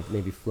people that kind of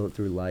maybe float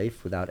through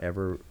life without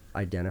ever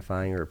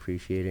identifying or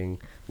appreciating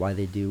why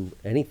they do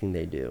anything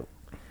they do.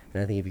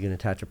 And I think if you can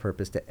attach a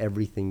purpose to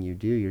everything you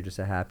do, you're just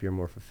a happier,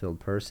 more fulfilled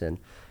person.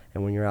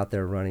 And when you're out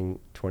there running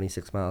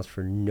 26 miles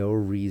for no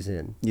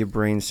reason, your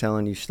brain's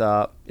telling you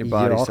stop, your you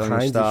body's get all telling you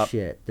kinds stop. of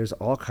shit. There's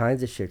all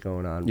kinds of shit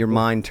going on. Your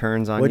mind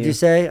turns on you. What'd you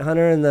say,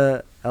 Hunter, in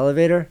the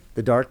elevator?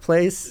 The dark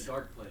place? The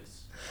dark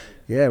place.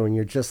 Yeah, when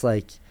you're just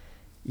like,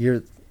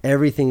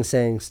 everything's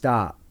saying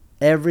stop.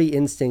 Every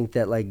instinct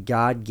that like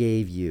God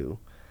gave you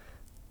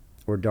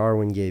or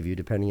Darwin gave you,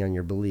 depending on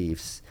your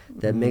beliefs,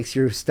 that makes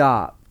you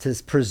stop to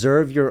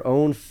preserve your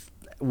own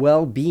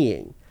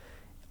well-being.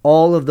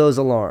 All of those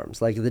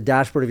alarms, like the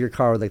dashboard of your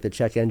car, like the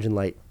check engine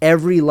light,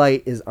 every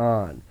light is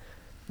on.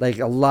 Like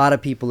a lot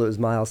of people, it was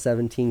mile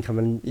 17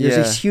 coming. There's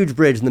this huge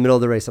bridge in the middle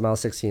of the race at mile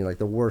 16, like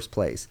the worst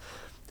place.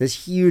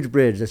 This huge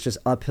bridge that's just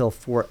uphill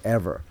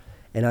forever.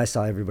 And I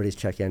saw everybody's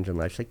check engine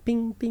lights like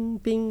bing, bing,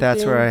 bing. That's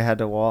bing. where I had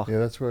to walk. Yeah,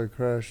 that's where I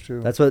crashed too.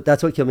 That's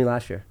what killed me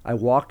last year. I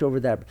walked over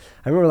that.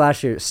 I remember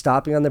last year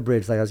stopping on the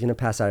bridge, like I was gonna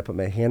pass out. I put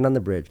my hand on the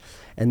bridge,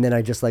 and then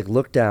I just like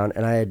looked down,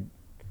 and I had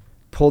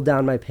pulled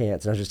down my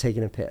pants, and I was just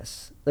taking a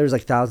piss. There was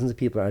like thousands of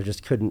people, and I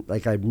just couldn't,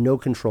 like I had no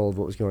control of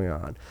what was going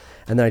on.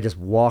 And then I just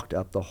walked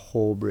up the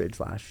whole bridge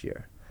last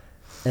year,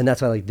 and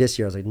that's why like this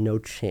year I was like no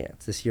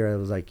chance. This year I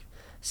was like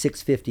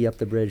 650 up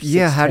the bridge.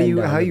 Yeah, how are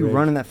you bridge.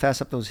 running that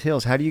fast up those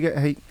hills? How do you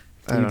get?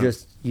 You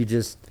just.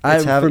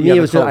 For me,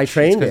 it was just, I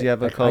trained because it. you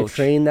have a Like, coach. I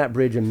trained that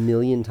bridge a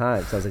million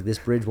times. So I was like, this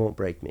bridge won't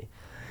break me.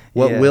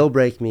 What will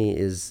break me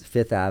is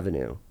Fifth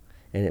Avenue,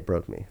 and it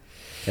broke me.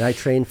 And I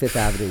trained Fifth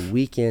Avenue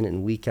week in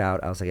and week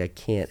out. I was like, I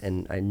can't,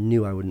 and I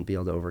knew I wouldn't be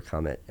able to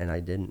overcome it, and I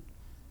didn't.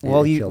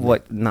 Well,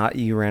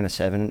 you ran a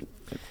 7?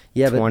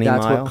 Yeah, but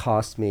that's mile? what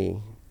cost me.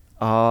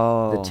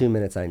 Oh, the 2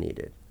 minutes I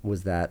needed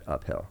was that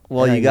uphill.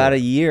 Well, And you I got know. a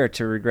year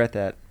to regret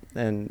that,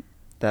 and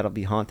that'll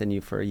be haunting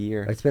you for a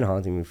year. It's been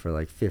haunting me for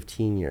like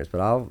 15 years, but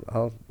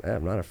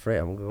I'm not afraid.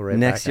 I'm gonna go right back.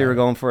 Next year, at we're it.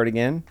 going for it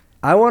again.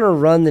 I want to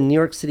run the New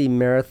York City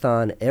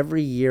Marathon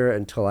every year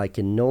until I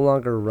can no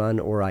longer run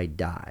or I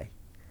die.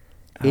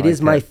 It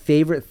is my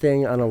favorite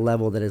thing on a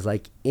level that is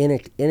like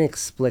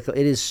inexplicable.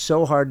 It is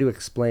so hard to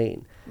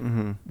explain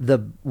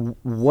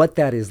what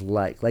that is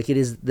like. Like it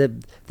is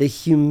the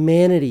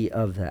humanity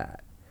of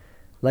that,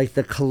 like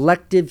the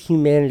collective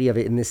humanity of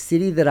it in the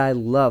city that I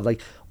love.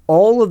 Like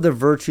all of the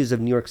virtues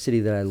of New York City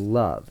that I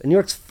love. And New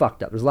York's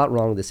fucked up. There's a lot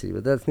wrong with the city,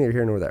 but that's neither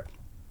here nor there.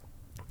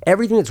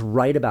 Everything that's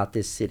right about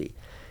this city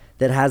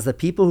that has the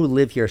people who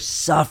live here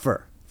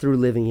suffer through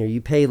living here.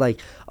 You pay like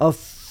a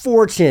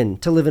fortune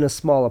to live in a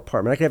small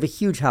apartment. I could have a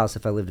huge house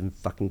if I lived in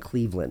fucking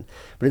Cleveland.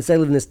 But instead I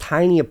live in this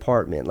tiny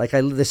apartment. Like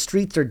the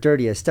streets are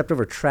dirty. I stepped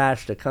over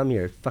trash to come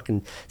here. It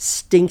fucking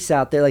stinks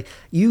out there. Like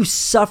you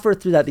suffer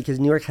through that because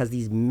New York has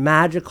these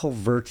magical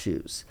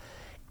virtues.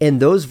 And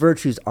those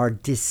virtues are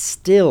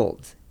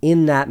distilled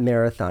in that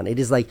marathon. It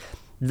is like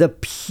the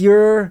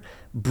pure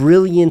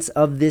brilliance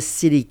of this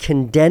city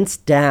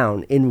condensed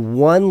down in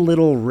one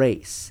little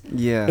race.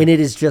 Yeah. And it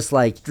is just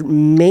like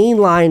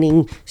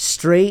mainlining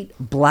straight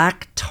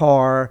black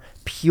tar,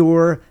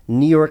 pure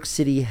New York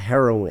City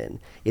heroin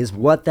is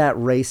what that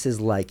race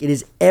is like. It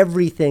is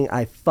everything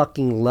I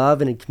fucking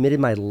love and have committed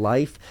my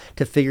life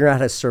to figure out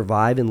how to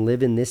survive and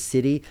live in this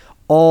city.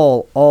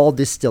 All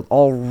distilled,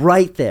 all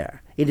right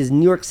there. It is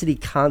New York City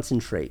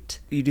concentrate.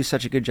 You do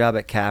such a good job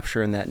at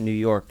capturing that New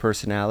York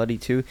personality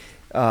too.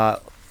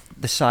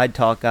 The Side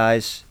Talk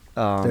guys,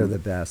 They're the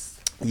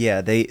best.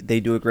 Yeah, they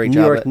do a great New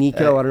job. York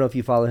Nico, I don't know if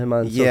you follow him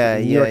on social.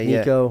 New York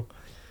Nico,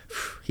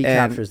 he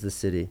And captures the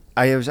city.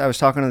 I was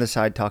talking to the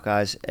Side Talk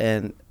guys,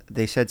 and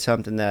they said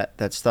something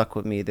that stuck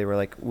with me. They were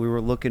like, we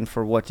were looking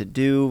for what to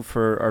do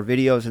for our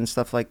videos and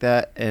stuff like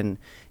that, and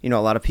a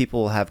lot of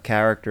people have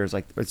characters,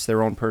 like it's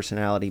their own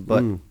personality,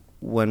 but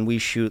when we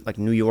shoot, like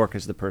New York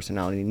is the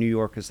personality, New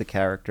York is the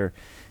character,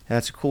 and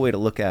that's a cool way to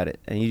look at it,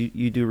 and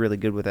you do really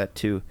good with that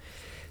too.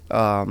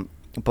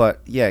 But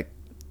yeah,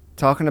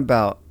 talking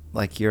about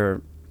like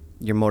your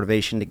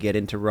motivation to get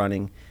into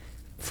running,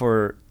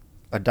 for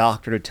a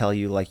doctor to tell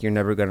you like you're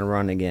never going to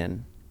run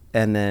again,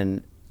 and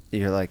then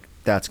you're like,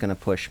 that's going to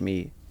push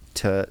me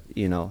to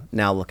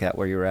now look at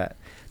where you're at.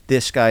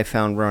 This guy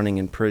found running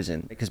in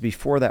prison, because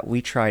before that we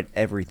tried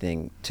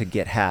everything to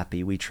get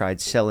happy. We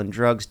tried selling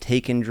drugs,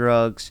 taking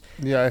drugs,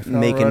 Yeah, I found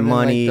making running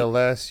money. like the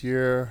last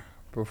year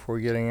before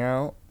getting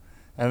out.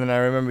 And then I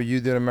remember you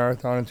did a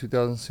marathon in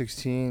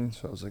 2016.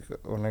 So I was like,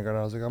 when I got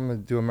out, I was like, I'm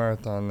going to do a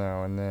marathon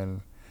now. And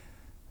then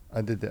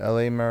I did the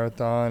LA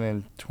marathon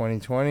in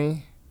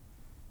 2020.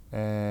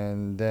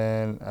 And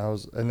then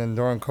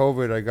during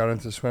COVID, I got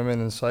into swimming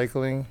and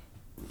cycling.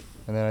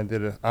 And then I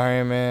did an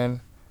Ironman.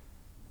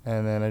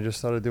 And then I just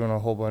started doing a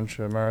whole bunch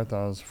of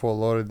marathons. Fort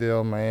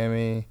Lauderdale,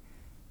 Miami.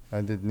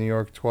 I did New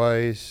York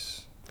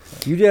twice.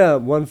 You did a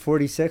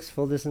 146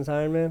 full distance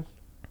Ironman?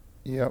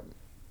 Yep.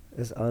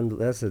 That's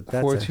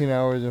 14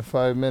 hours and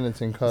 5 minutes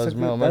in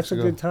Cozumel, that's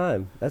Mexico. a good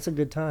time. That's a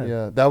good time.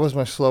 Yeah, that was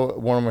one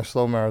of my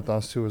slow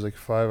marathons too. It was like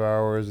 5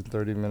 hours and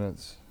 30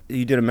 minutes.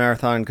 You did a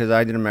marathon because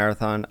I did a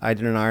marathon. I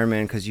did an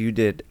Ironman because you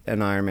did an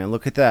Ironman.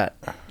 Look at that.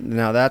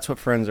 Now that's what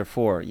friends are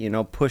for.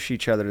 Push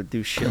each other to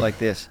do shit like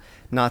this.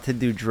 Not to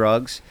do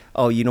drugs.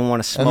 Oh, you don't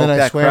want to smoke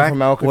that crack? And then I swam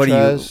from Alcatraz. What do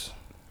you?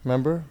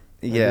 Remember?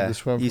 Yeah. I did the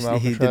swim from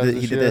Alcatraz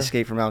he did the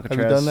escape from Alcatraz.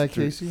 Have you done that,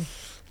 Casey?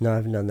 No, I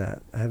haven't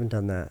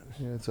done that.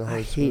 Yeah, it's a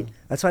hard swim.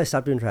 That's why I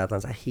stopped doing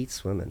triathlons. I hate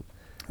swimming.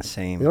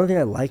 Same. The only thing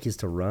I like is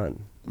to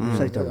run. I just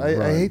like to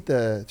run. I hate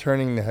the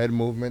turning the head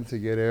movement to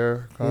get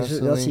air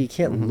constantly. Also, you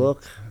can't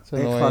look. It's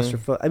annoying.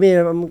 I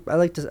mean, I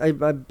like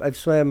to. I've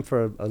swam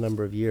for a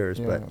number of years,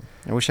 but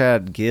I wish I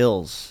had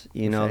gills.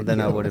 I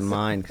wouldn't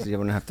mind because you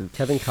wouldn't have to.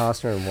 Kevin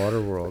Costner in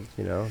Waterworld,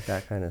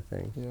 that kind of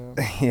thing.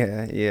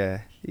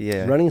 Yeah.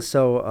 yeah. Running's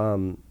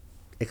so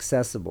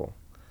accessible.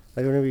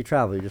 Like whenever you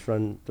travel, you just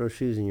throw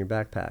shoes in your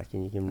backpack,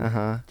 and you can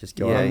just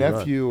go out My and run.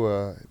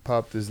 nephew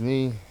popped his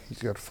knee.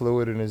 He's got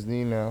fluid in his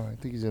knee now. I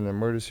think he's in the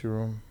emergency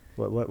room.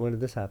 When did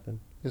this happen?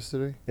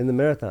 Yesterday. In the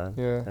marathon?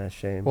 Yeah. That's a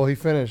shame. Well, he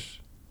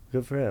finished.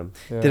 Good for him.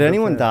 Yeah. Did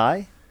anyone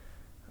die?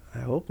 I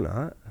hope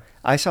not.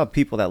 I saw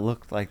people that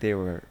looked like they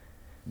were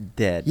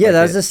dead. Yeah,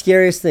 that was the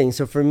scariest thing.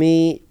 So for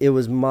me, it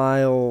was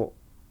mile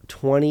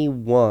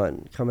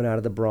 21 coming out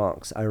of the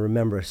Bronx. I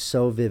remember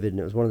so vivid, and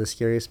it was one of the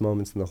scariest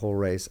moments in the whole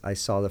race. I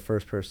saw the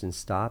first person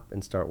stop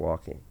and start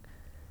walking,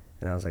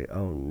 and I was like,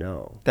 oh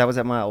no. That was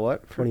at mile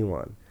what?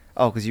 21.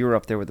 Oh, because you were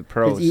up there with the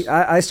pros.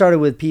 I started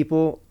with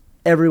people,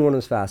 everyone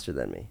was faster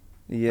than me.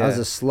 Yeah. I was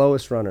the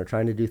slowest runner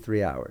trying to do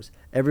 3 hours.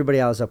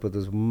 Everybody I was up with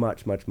was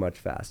much, much, much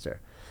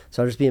faster.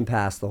 So I was just being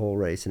passed the whole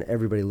race, and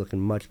everybody looking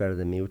much better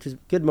than me, which is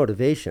good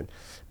motivation.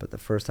 But the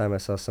first time I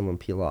saw someone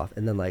peel off,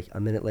 and then like a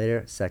minute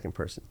later, second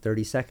person,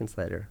 30 seconds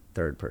later,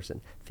 third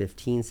person,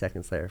 15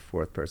 seconds later,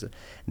 fourth person.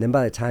 And then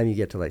by the time you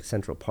get to like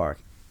Central Park,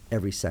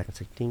 every second's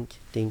like dink,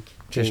 dink,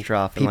 just dink,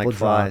 dropping people like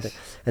flies. dropping.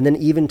 And then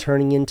even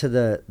turning into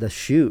the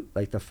chute,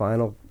 like the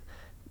final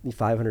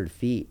 500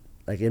 feet,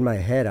 like in my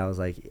head, I was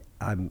like,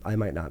 I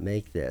might not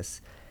make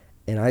this.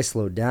 And I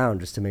slowed down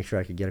just to make sure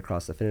I could get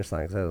across the finish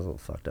line because I was a little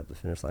fucked up the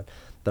finish line.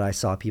 But I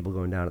saw people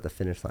going down at the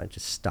finish line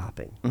just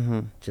stopping,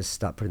 just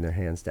stop putting their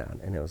hands down.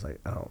 And it was like,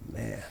 oh,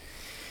 man.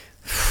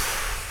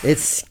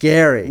 It's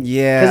scary.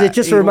 Yeah. Because it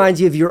just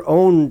reminds you of your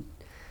own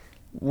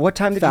What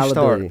time did you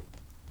start?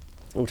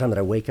 What time did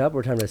I wake up?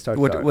 What time did I start?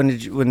 When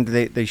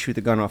did they shoot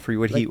the gun off for you?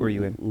 What heat were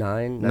you in?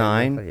 9.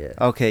 9?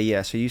 Yeah. Okay,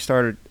 yeah. So you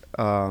started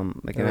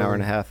like an hour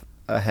and a half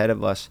ahead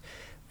of us.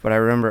 But I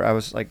remember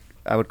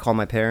I would call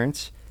my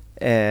parents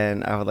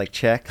and I would like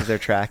check because they're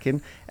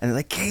tracking, and they're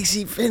like,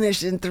 Casey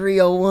finished in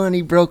 3:01.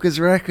 He broke his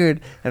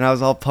record, and I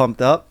was all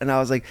pumped up, and I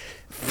was like,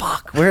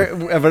 fuck.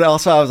 But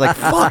also I was like,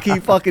 fuck, he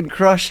fucking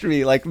crushed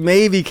me. Like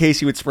maybe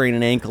Casey would sprain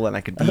an ankle and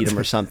I could beat him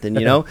or something,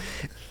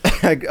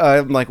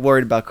 I'm like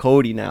worried about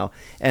Cody now,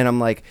 and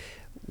I'm like,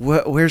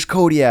 where's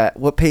Cody at?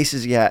 What pace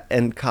is he at?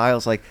 And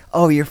Kyle's like,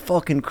 oh, you're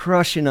fucking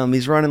crushing him.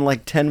 He's running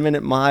like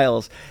 10-minute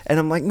miles. And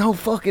I'm like, no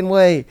fucking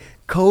way.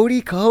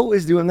 Cody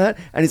is doing that?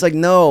 And he's like,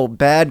 no,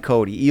 bad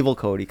Cody, evil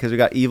Cody. Because we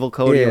got evil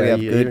Cody and we have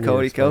good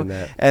Cody. And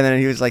then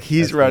he was like,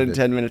 he's running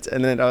 10 minutes.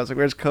 And then I was like,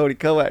 where's Cody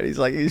Ko at? He's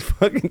like, he's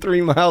fucking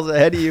 3 miles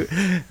ahead of you.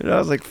 And I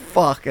was like,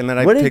 fuck. And then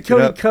I picked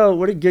it up.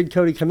 What did good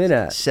Cody come in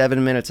at?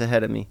 7 minutes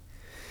ahead of me.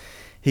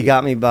 He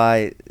got me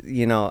by,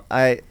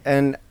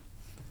 I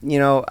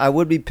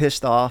would be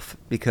pissed off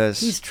because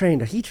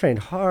He trained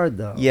hard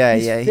though. Yeah,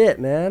 He's fit,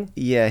 man.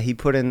 Yeah, he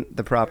put in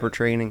the proper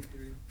training.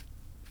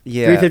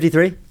 Yeah.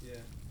 353? Yeah.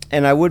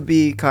 And I would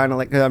be kind of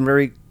like, 'cause I'm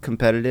very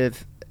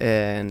competitive,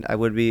 and I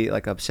would be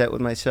like upset with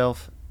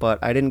myself, but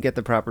I didn't get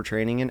the proper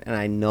training in, and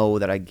I know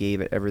that I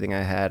gave it everything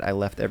I had. I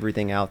left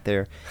everything out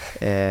there,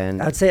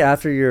 and I'd say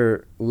after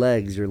your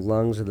legs, your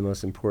lungs are the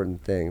most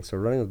important thing. So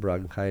running with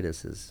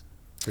bronchitis is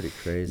pretty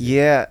crazy.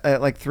 Yeah,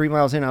 like 3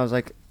 miles in, I was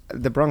like,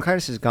 the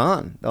bronchitis is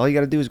gone. All you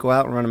got to do is go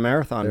out and run a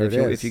marathon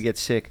if you get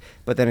sick.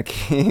 But then it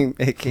came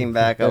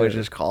back. I was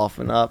just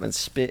coughing up and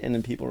spitting,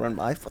 and people run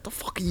by. What the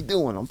fuck are you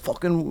doing? I'm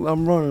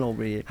running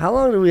over here. How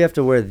long do we have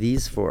to wear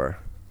these for?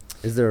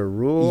 Is there a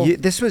rule?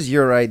 This was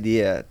your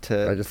idea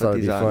to. I just put thought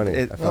it'd these be on.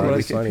 funny. I thought it'd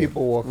be funny.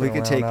 People walking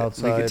around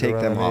outside. We could take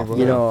them off.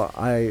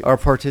 Our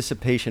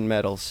participation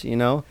medals.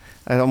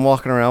 I'm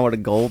walking around with a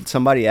gold.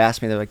 Somebody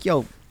asked me, they're like,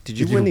 "Yo, did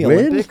you win the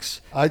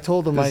Olympics?" I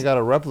told them I got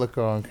a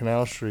replica on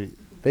Canal Street.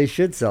 They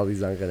should sell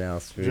these on Canal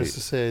Street. Just to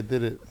say I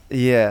did it.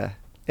 Yeah,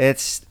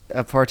 it's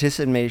a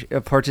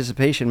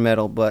participation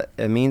medal, but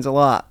it means a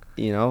lot.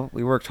 You know,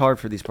 we worked hard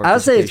for these I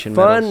would say it's participation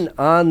fun medals.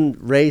 on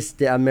race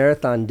day, on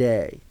marathon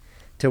day,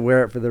 to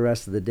wear it for the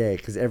rest of the day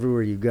because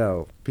everywhere you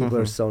go, people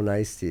are so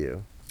nice to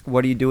you.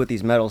 What do you do with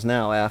these medals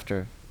now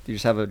after? Do you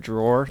just have a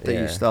drawer that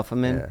you stuff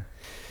them in? Yeah.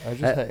 I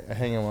just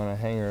hang them on a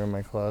hanger in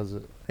my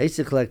closet. I used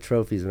to collect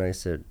trophies when I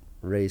used to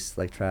race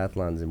like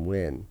triathlons and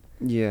win.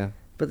 Yeah.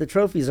 But the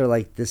trophies are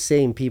like the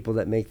same people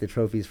that make the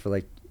trophies for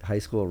like high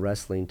school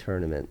wrestling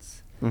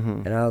tournaments.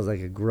 Mm-hmm. And I was like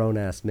a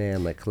grown-ass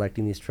man, like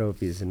collecting these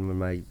trophies. And when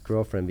my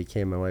girlfriend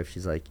became my wife,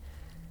 she's like,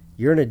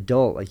 "You're an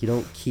adult. Like, you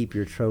don't keep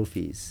your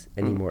trophies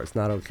anymore. It's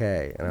not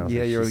okay." And I was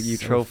Yeah, like, you're "She's you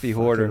so trophy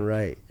hoarder. fucking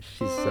right.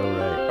 She's so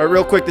right." All right,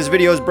 real quick, this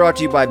video is brought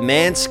to you by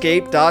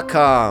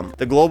Manscaped.com,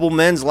 the global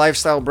men's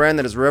lifestyle brand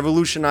that is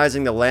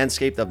revolutionizing the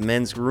landscape of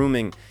men's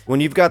grooming.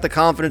 When you've got the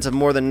confidence of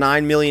more than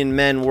 9 million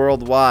men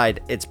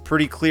worldwide, it's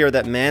pretty clear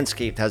that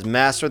Manscaped has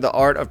mastered the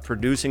art of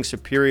producing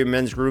superior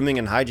men's grooming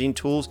and hygiene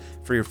tools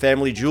for your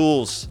family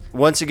jewels.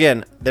 Once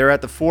again, they're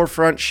at the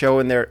forefront,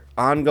 showing their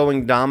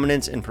ongoing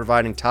dominance in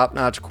providing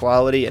top-notch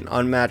quality and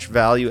unmatched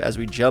value as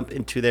we jump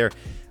into their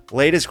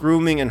latest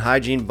grooming and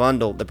hygiene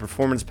bundle, the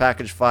Performance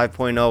Package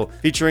 5.0,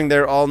 featuring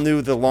their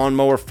all-new The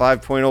Lawnmower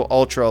 5.0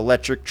 Ultra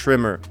Electric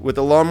Trimmer. With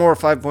the Lawnmower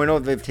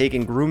 5.0, they've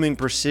taken grooming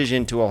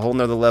precision to a whole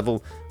nother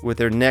level with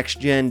their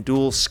next-gen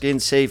dual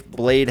skin-safe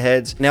blade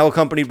heads, now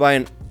accompanied by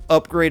an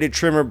upgraded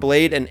trimmer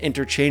blade and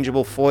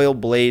interchangeable foil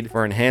blade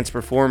for enhanced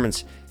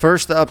performance.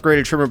 First, the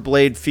upgraded trimmer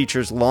blade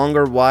features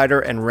longer, wider,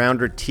 and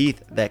rounder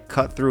teeth that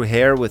cut through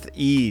hair with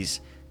ease.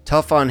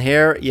 Tough on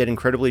hair, yet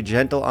incredibly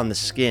gentle on the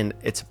skin.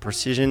 It's a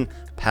precision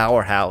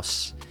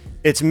powerhouse.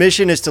 Its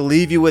mission is to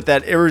leave you with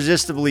that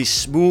irresistibly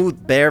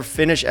smooth, bare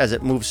finish as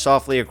it moves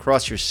softly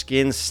across your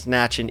skin,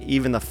 snatching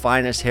even the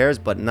finest hairs,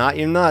 but not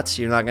your nuts.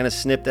 You're not going to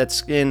snip that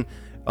skin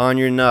on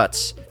your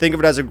nuts. Think of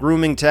it as a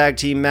grooming tag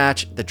team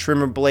match. The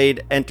trimmer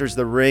blade enters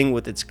the ring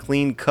with its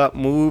clean cut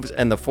moves,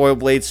 and the foil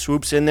blade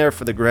swoops in there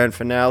for the grand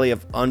finale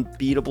of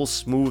unbeatable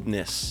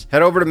smoothness.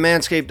 Head over to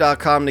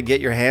manscaped.com to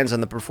get your hands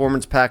on the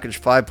Performance Package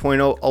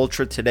 5.0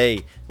 Ultra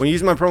today. When you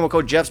use my promo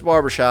code Jeff's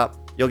Barbershop,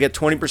 you'll get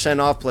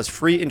 20% off plus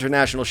free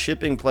international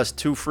shipping plus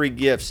 2 free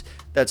gifts.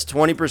 That's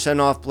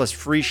 20% off plus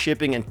free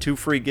shipping and 2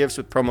 free gifts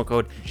with promo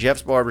code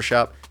Jeff's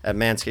Barbershop at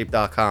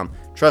manscaped.com.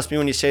 Trust me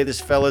when you say this,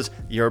 fellas,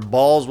 your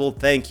balls will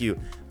thank you.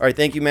 All right,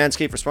 thank you,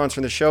 Manscaped, for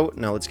sponsoring the show.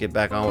 Now let's get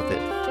back on with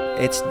it.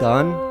 It's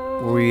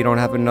done. We don't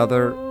have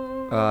another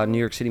New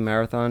York City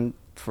Marathon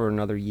for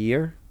another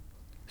year.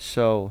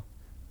 So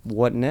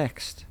what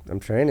next? I'm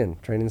training.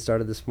 Training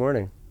started this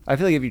morning. I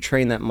feel like if you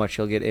train that much,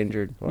 you'll get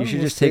injured. Well, you should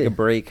we'll just take see. a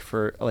break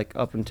for like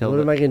up until What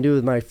am I going to do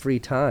with my free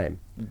time?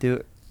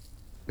 do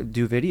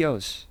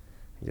videos.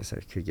 I guess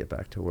I could get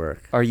back to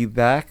work. Are you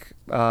back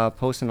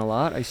posting a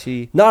lot? I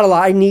see. Not a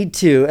lot. I need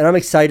to, and I'm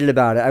excited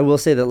about it. I will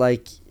say that,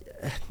 like,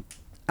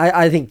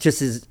 I think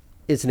just as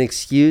it's an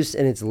excuse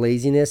and it's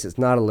laziness. It's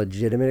not a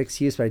legitimate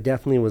excuse, but I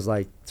definitely was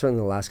like,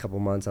 certainly the last couple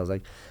of months, I was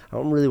like, I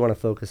don't really want to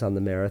focus on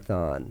the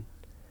marathon.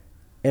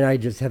 And I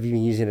just have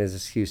been using it as an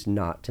excuse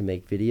not to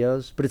make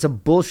videos. But it's a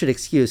bullshit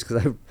excuse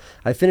because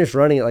I finished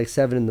running at like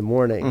 7 in the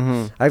morning.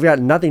 Mm-hmm. I've got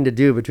nothing to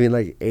do between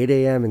like 8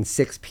 a.m. and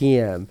 6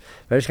 p.m.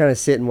 I just kind of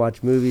sit and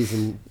watch movies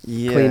and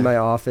clean my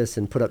office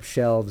and put up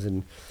shelves.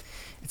 And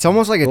it's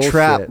almost like a bullshit.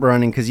 trap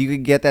running because you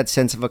could get that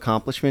sense of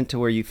accomplishment to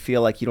where you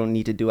feel like you don't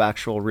need to do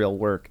actual real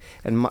work.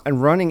 And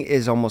running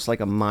is almost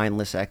like a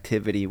mindless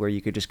activity where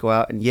you could just go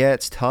out and, yeah,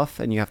 it's tough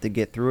and you have to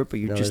get through it,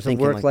 but you're just there's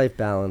thinking a work-life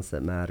balance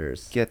that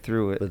matters. Get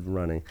through it. With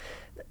running.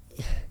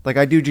 Like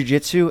I do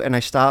jiu-jitsu and I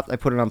stopped. I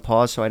put it on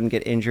pause so I didn't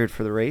get injured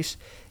for the race.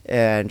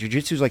 And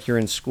jiu-jitsu is like you're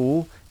in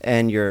school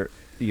and you're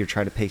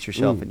trying to pace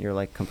yourself and you're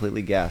like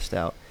completely gassed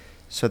out.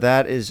 So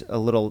that is a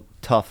little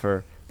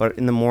tougher. But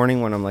in the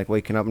morning when I'm like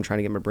waking up and trying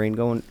to get my brain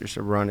going, just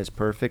a run is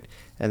perfect.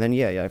 And then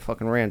yeah, I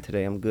fucking ran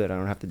today. I'm good. I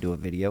don't have to do a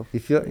video.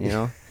 You feel, you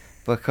know.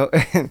 But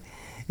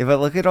if I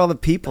look at all the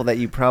people that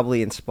you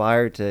probably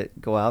inspired to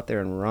go out there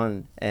and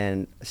run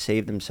and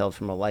save themselves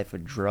from a life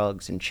of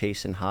drugs and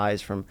chasing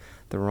highs from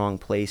the wrong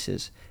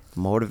places,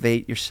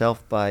 motivate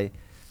yourself by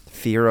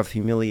fear of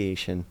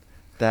humiliation.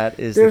 That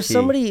is there's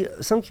the key.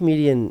 some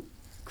comedian,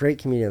 great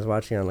comedian, I was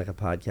watching on like a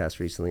podcast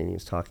recently, and he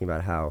was talking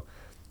about how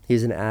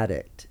he's an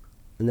addict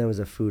and then was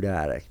a food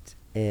addict,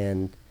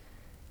 and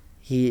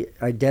he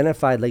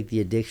identified like the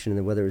addiction,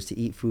 and whether it was to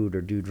eat food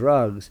or do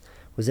drugs,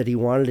 was that he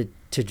wanted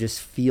to just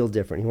feel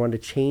different. He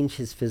wanted to change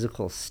his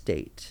physical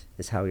state,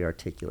 is how he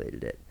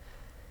articulated it.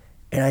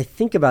 And I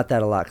think about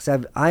that a lot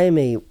because I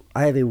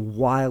have a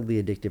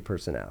wildly addictive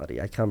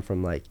personality. I come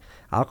from like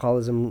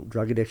alcoholism,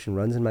 drug addiction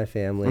runs in my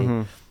family.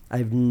 Mm-hmm.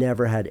 I've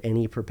never had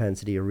any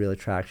propensity or real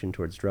attraction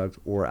towards drugs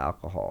or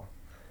alcohol.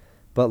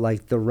 But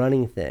like the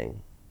running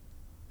thing,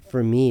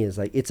 for me, is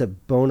like it's a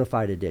bona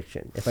fide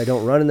addiction. If I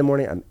don't run in the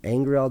morning, I'm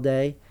angry all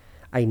day.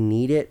 I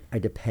need it. I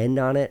depend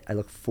on it. I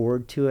look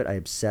forward to it. I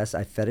obsess.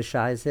 I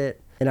fetishize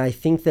it. And I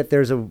think that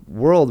there's a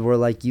world where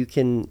like you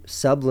can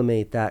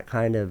sublimate that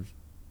kind of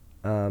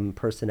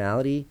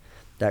personality,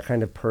 that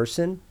kind of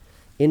person,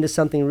 into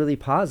something really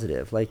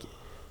positive. Like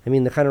I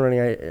mean, the kind of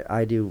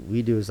running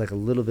we do is like a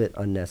little bit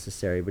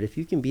unnecessary. But if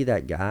you can be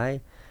that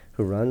guy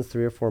who runs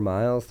 3 or 4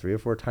 miles 3 or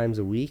 4 times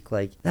a week,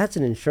 like that's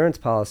an insurance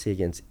policy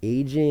against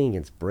aging,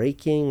 against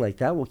breaking. Like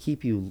that will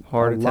keep you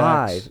Heart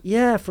alive. attacks.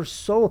 Yeah, for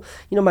so.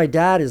 You know, my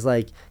dad is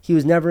like, he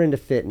was never into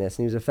fitness,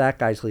 and he was a fat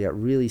guy until he got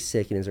really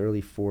sick in his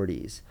early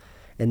 40s,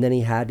 and then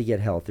he had to get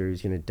healthy or he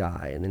was going to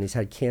die, and then he's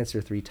had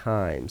cancer 3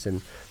 times,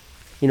 and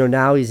you know,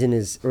 now he's in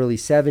his early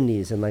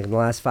 70s, and like in the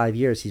last 5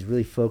 years, he's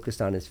really focused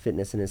on his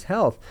fitness and his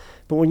health.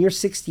 But when you're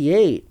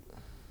 68,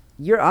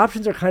 your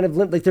options are kind of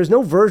limited. Like there's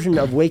no version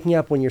of waking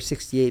up when you're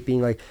 68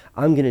 being like,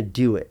 I'm going to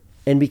do it,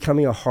 and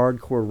becoming a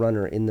hardcore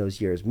runner in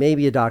those years.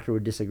 Maybe a doctor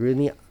would disagree with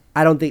me.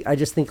 I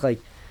just think like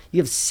you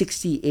have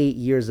 68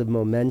 years of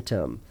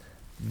momentum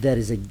that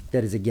is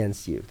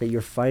against you, that you're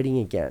fighting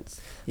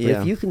against. But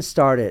Yeah. if you can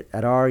start it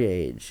at our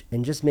age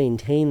and just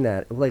maintain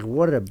that, like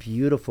what a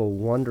beautiful,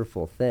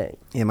 wonderful thing.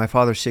 Yeah, my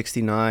father's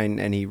 69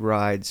 and he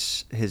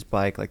rides his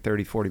bike like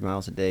 30, 40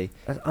 miles a day.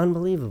 That's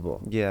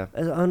unbelievable. Yeah.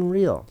 That's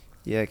unreal.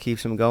 Yeah, it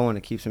keeps him going.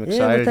 It keeps him Yeah,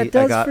 excited. what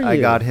that does for I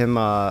you. got him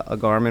a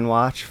Garmin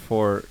watch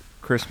for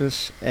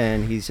Christmas,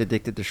 and he's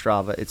addicted to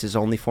Strava. It's his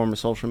only form of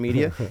social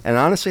media, and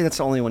honestly, that's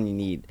the only one you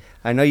need.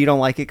 I know you don't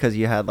like it because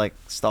you had like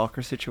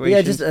stalker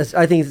situations. Yeah,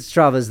 I think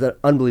Strava is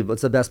unbelievable.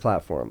 It's the best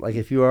platform. Like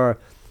if you are a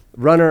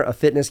runner, a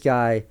fitness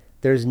guy,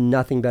 there's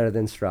nothing better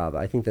than Strava.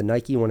 I think the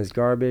Nike one is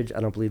garbage. I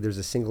don't believe there's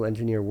a single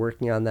engineer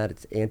working on that.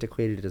 It's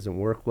antiquated. It doesn't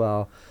work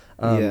well.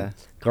 Yeah.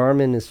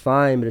 Garmin is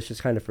fine, but it's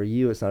just kind of for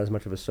you. It's not as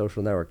much of a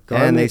social network.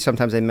 Garmin, and they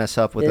sometimes they mess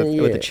up with Yeah, with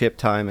yeah. the chip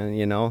time, and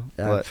you know.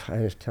 But I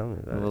just tell me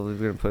about well, it.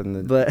 we're gonna put in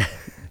the But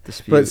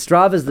dispute. but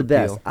Strava is the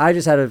best. appeal. I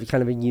just had a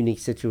kind of a unique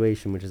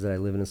situation, which is that I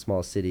live in a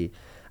small city.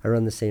 I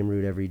run the same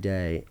route every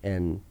day,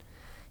 and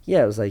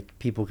yeah, it was like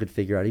people could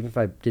figure out, even if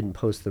I didn't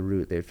post the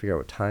route, they'd figure out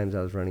what times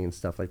I was running and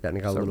stuff like that. And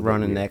it got a So little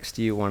running bit weird. next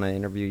to you, want to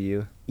interview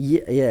you.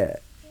 Yeah.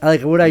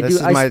 Like what I This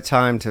do, is my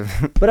time to.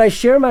 but I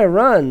share my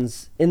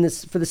runs in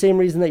this for the same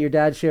reason that your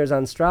dad shares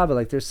on Strava.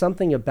 Like there's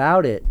something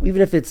about it,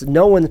 even if it's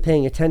no one's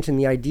paying attention,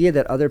 the idea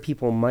that other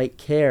people might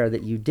care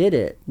that you did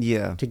it,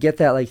 Yeah. to get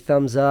that like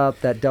thumbs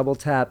up, that double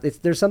tap.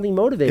 There's something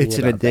motivating. It's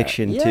an about that.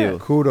 addiction, Yeah. too.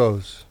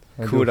 Kudos.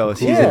 I do it for Kudos.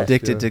 He's Yeah.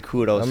 addicted to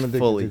kudos I'm addicted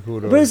fully. to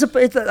kudos.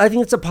 But I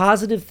think it's a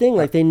positive thing.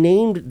 Like they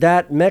named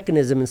that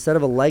mechanism instead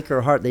of a like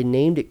or heart, they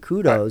named it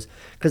kudos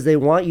because they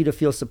want you to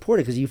feel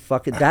supported because you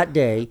fucking that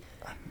day,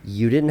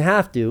 you didn't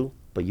have to,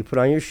 but you put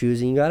on your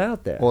shoes and you got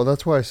out there. Well,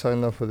 that's why I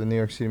signed up for the New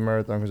York City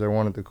Marathon because I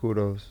wanted the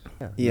kudos.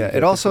 Yeah, Did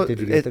it also. Did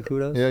you get the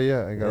kudos?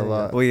 Yeah, I got a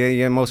lot. Well,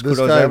 yeah, most This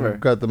kudos guy ever.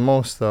 got the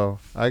most though.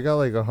 I got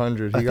like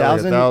 100. He got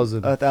like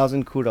 1,000.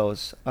 1,000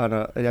 kudos on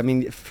a. I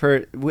mean,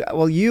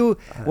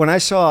 when I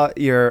saw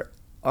your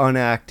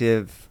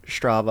unactive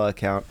Strava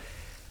account,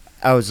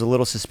 I was a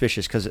little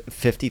suspicious because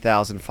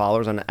 50,000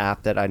 followers on an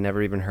app that I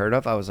never even heard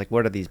of. I was like,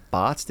 what are these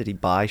bots? Did he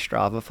buy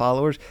Strava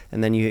followers?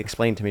 And then you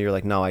explained to me, you're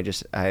like, no, I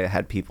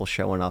had people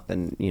showing up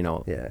and,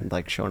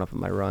 like showing up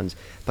in my runs.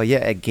 But yeah,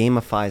 it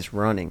gamifies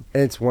running.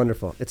 And it's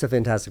wonderful. It's a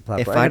fantastic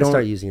platform. If I'm I going to don't-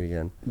 start using it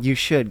again. You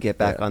should get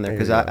back Yeah, on there I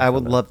because agree. I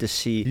would love to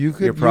see You your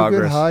could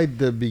progress. hide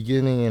the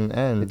beginning and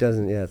end. It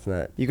doesn't. Yeah, it's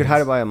not. You could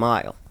hide it by a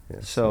mile.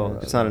 Yes. So Yeah.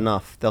 it's not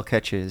enough. They'll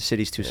catch you. The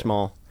city's too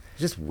small.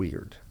 It's just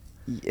weird.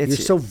 It's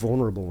You're so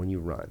vulnerable when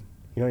you run.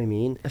 You know what I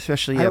mean?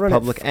 especially I at run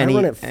public. I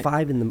run at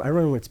 5 in the. I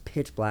run when it's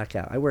pitch black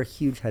out. I wear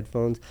huge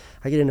headphones.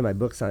 I get into my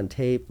books on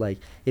tape. Like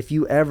if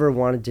you ever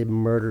wanted to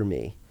murder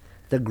me,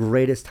 the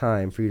greatest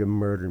time for you to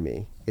murder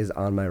me is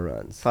on my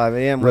runs. 5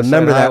 a.m. West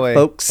Remember Side that, Highway.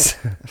 folks.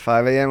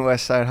 5 a.m.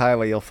 West Side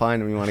Highway. You'll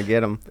find them. You want to get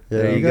them. Yeah.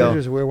 There You you gotta go.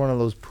 just wear one of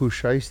those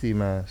Pusheisty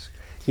masks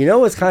You know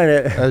what's kind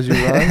of. as you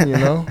run. You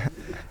know.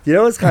 You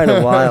know what's kind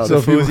of wild.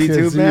 So people Foozy can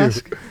tube see you.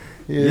 mask.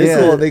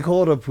 Yeah, they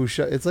call it a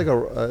pusha. It's like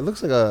it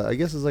looks like a. I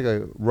guess it's like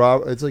a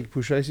rob. It's like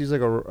Pusheisty is like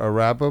a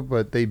wrap up,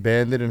 but they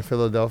banned it in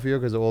Philadelphia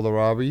because of all the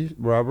robberies.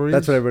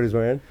 That's what everybody's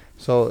wearing.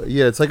 So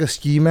yeah, it's like a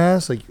ski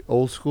mask, like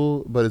old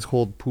school, but it's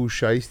called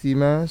Pusheisty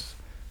mask.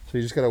 So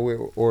you just gotta wear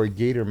or a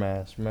gator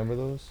mask. Remember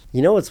those?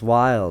 You know what's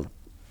wild?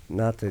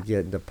 Not to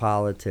get into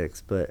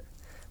politics, but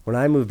when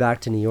I moved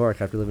back to New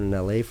York after living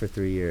in LA for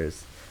 3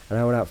 years, and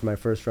I went out for my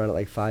first run at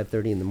like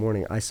 5:30 in the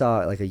morning, I saw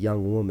like a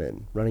young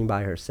woman running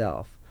by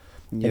herself.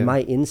 Yeah. And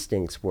my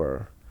instincts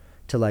were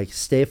to like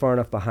stay far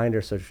enough behind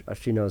her so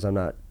she knows I'm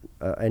not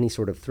any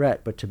sort of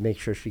threat, but to make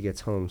sure she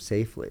gets home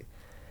safely.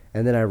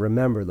 And then I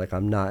remembered like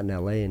I'm not in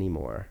LA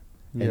anymore.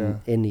 Yeah. And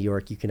in New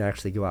York, you can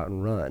actually go out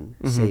and run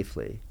Mhm.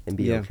 safely and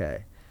be Yeah.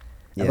 okay.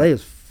 Yeah. LA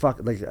was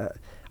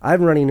I've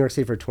been running in New York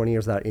City for 20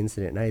 years without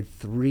incident, and I had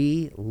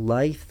 3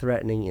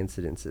 life-threatening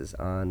incidences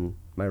on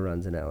my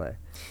runs in LA.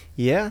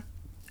 Yeah,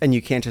 and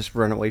you can't just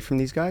run away from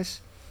these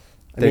guys.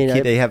 I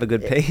mean, They have a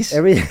good pace.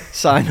 every-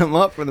 Sign them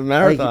up for the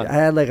Like, marathon. I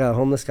had like a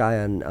homeless guy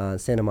on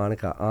Santa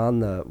Monica on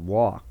the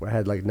walk where I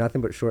had like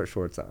nothing but short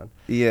shorts on.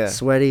 Yeah.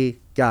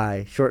 Sweaty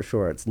guy, short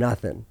shorts,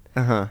 nothing.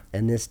 Uh-huh.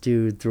 And this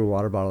dude threw a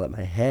water bottle at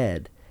my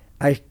head.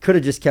 I could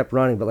have just kept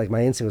running, but like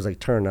my instinct was like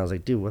turn. And I was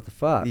like, dude, what the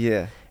fuck?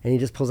 Yeah. And he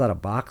just pulls out a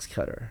box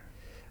cutter.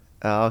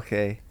 Oh,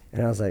 okay.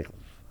 And I was like,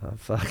 Oh,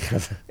 fuck.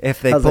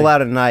 If they pull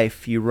out a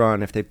knife, you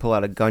run. If they pull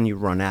out a gun, you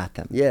run at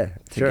them. Yeah,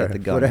 to sure. get the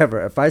gun.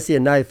 Whatever. If I see a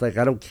knife, like,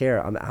 I don't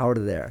care. I'm out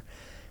of there.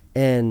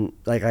 And,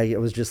 like, it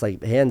was just,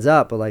 like, hands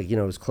up, but, like, you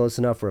know, it was close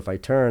enough where if I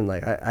turned,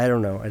 like, I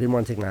don't know. I didn't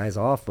want to take my eyes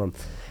off them.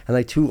 And,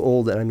 like, two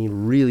old, and I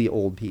mean really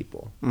old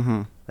people,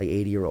 like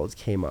 80-year-olds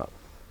came up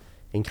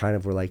and kind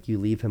of were like, you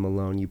leave him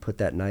alone. You put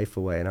that knife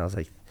away. And I was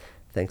like,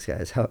 thanks,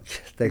 guys.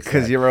 Thanks,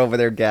 because you were over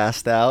there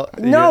gassed out?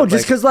 No,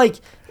 just because, like,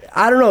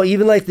 I don't know,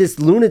 even, like, this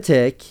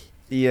lunatic...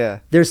 Yeah.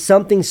 There's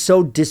something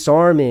so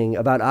disarming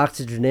about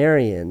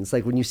octogenarians.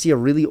 Like when you see a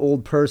really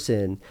old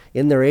person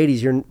in their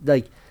 80s, you're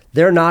like,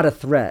 they're not a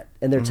threat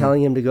and they're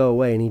telling him to go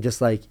away. And he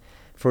just like,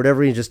 for whatever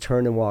reason, just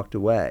turned and walked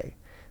away.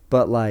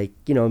 But like,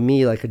 you know,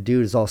 me, like a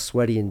dude is all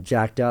sweaty and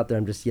jacked up that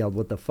I'm just yelled,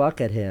 what the fuck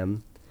at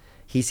him.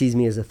 He sees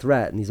me as a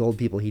threat. And these old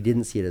people, he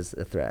didn't see it as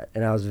a threat.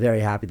 And I was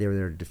very happy they were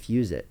there to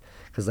diffuse it.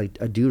 Because, like,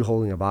 a dude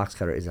holding a box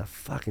cutter is a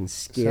fucking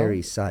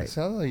scary sight. It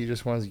sounds like you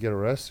just wanted to get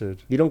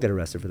arrested. You don't get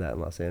arrested for that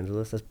in Los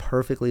Angeles. That's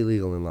perfectly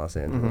legal in Los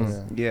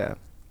Angeles. Yeah.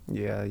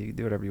 Yeah, you can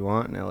do whatever you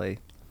want in LA.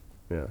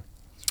 Yeah.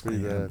 It's pretty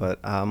bad. But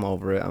I'm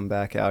over it. I'm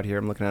back out here.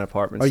 I'm looking at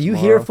apartments Are you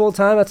tomorrow. here full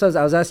time? That's what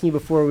I was asking you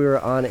before we were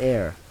on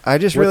air. I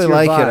just What's really your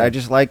like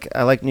vibe? it.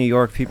 I like New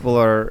York.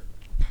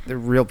 They're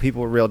real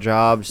people with real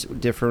jobs,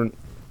 different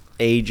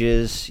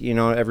ages. You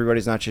know,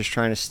 everybody's not just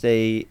trying to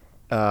stay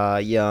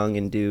young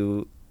and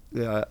do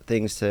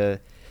things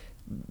to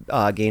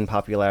gain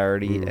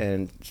popularity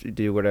and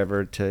do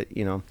whatever to,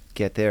 you know,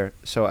 get there.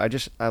 So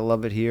I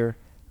love it here.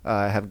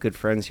 I have good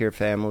friends here,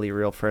 family,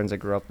 real friends I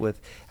grew up with.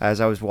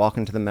 As I was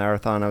walking to the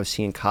marathon, I was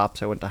seeing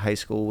cops I went to high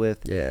school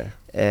with. Yeah.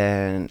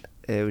 And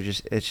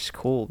it's just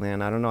cool,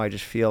 man. I don't know. I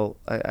just feel,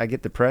 I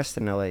get depressed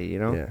in LA, you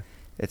know? Yeah.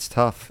 It's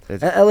tough.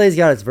 LA's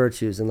got its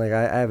virtues, and like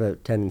I have a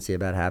tendency, a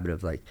bad habit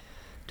of like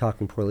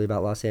talking poorly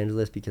about Los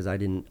Angeles because I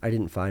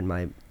didn't find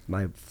my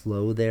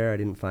flow there. I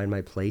didn't find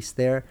my place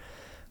there.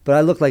 But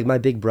I look like my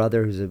big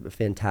brother, who's a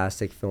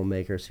fantastic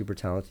filmmaker, super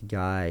talented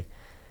guy.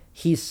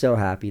 He's so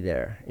happy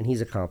there, and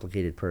he's a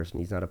complicated person.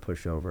 He's not a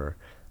pushover.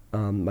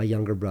 My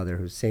younger brother,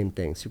 who's same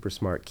thing, super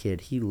smart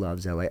kid, he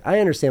loves LA. I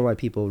understand why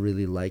people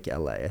really like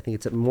LA. I think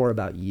it's more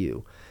about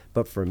you.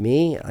 But for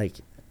me, like,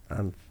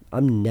 I'm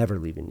never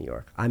leaving New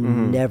York.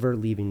 I'm never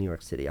leaving New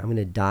York City. I'm going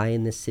to die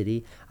in this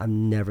city.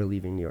 I'm never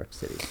leaving New York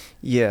City.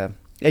 Yeah.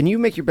 And you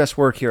make your best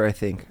work here, I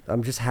think.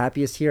 I'm just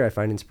happiest here. I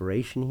find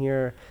inspiration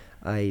here.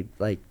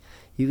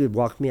 You could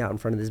walk me out in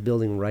front of this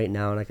building right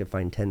now and I could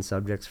find 10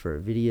 subjects for a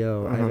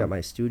video. I've got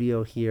my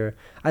studio here.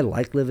 I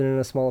like living in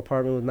a small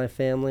apartment with my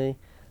family.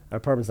 Our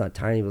apartment's not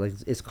tiny, but like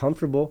it's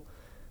comfortable.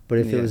 But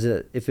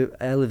if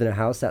I live in a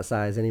house that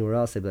size anywhere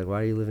else, they'd be like,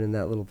 why are you living in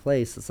that little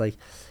place? It's like,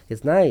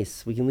 it's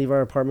nice. We can leave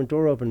our apartment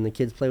door open and the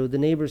kids play with the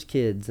neighbors'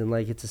 kids. And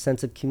like, it's a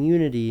sense of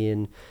community.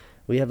 And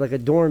we have like a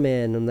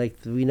doorman and like,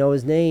 we know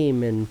his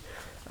name. And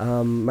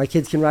my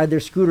kids can ride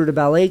their scooter to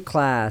ballet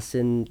class.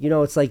 And, you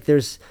know, it's like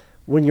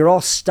when you're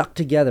all stuck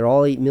together,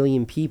 all 8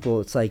 million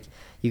people, it's like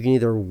you can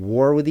either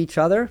war with each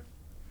other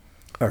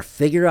or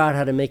figure out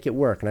how to make it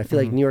work. And I feel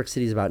like New York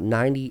City is about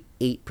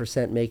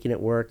 98% making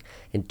it work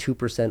and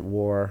 2%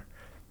 war.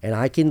 And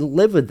I can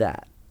live with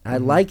that. I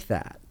like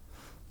that.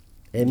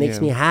 It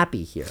makes me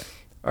happy here.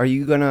 Are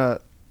you going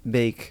to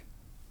make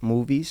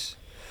movies?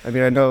 I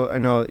mean, I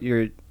know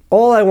you're...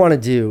 All I want to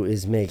do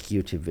is make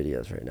YouTube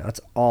videos right now.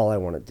 That's all I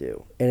want to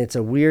do. And it's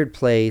a weird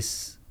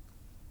place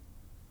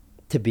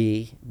to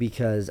be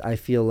because I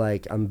feel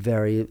like I'm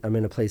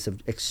in a place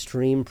of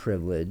extreme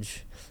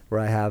privilege where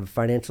I have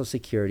financial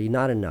security,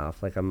 not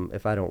enough. Like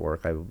if I don't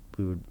work,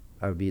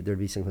 there'd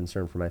be some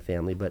concern for my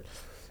family, but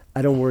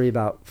I don't worry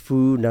about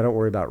food and I don't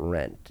worry about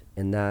rent.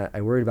 And that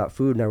I worried about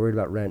food and I worried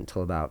about rent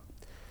until about,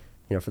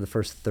 for the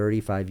first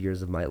 35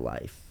 years of my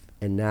life.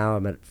 And now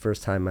I'm at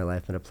first time in my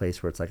life in a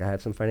place where it's like I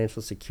have some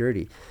financial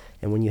security.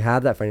 And when you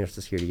have that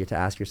financial security, you get to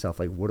ask yourself,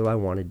 like, what do I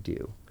want to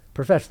do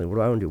professionally? What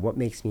do I want to do? What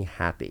makes me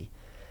happy?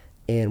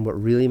 And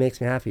what really makes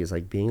me happy is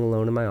like being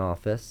alone in my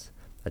office.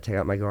 I take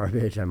out my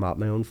garbage. I mop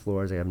my own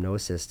floors. I have no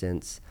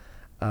assistants.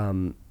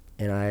 And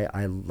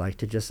I like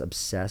to just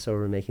obsess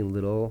over making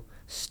little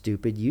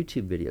stupid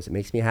YouTube videos. It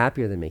makes me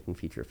happier than making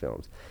feature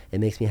films. It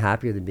makes me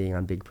happier than being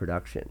on big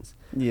productions.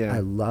 Yeah. I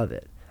love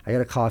it. I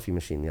got a coffee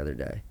machine the other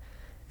day.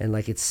 And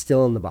like it's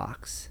still in the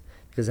box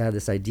because I had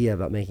this idea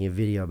about making a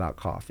video about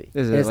coffee.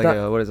 Is it like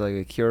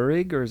a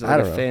Keurig or is it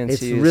like a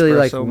fancy? It's really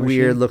like machine?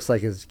 weird. Looks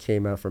like it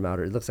came out from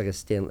outer. It looks like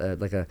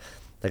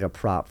a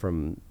prop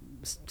from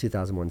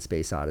 2001: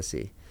 Space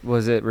Odyssey.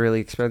 Was it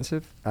really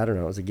expensive? I don't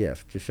know. It was a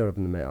gift. Just showed up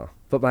in the mail.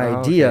 But my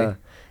idea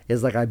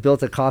is like I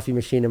built a coffee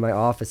machine in my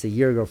office a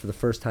year ago for the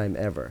first time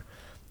ever.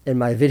 And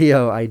my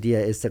video idea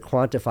is to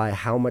quantify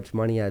how much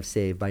money I've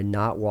saved by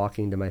not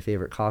walking to my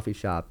favorite coffee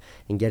shop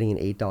and getting an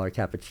 $8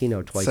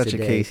 cappuccino twice a day. Such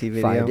a Casey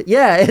video.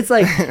 Yeah, it's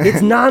like,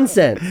 it's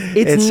nonsense.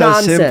 It's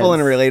nonsense. So simple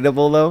and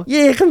relatable though.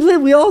 Yeah, completely.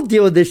 We all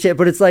deal with this shit,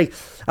 but it's like,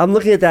 I'm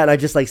looking at that and I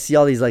just like see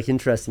all these like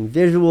interesting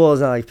visuals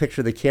and I like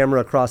picture the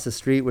camera across the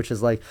street, which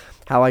is like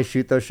how I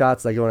shoot those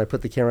shots. Like when I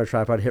put the camera on a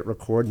tripod, hit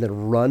record, and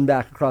then run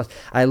back across.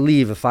 I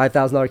leave a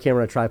 $5,000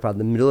 camera on a tripod in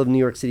the middle of New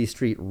York City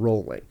street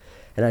rolling.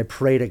 And I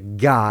pray to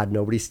God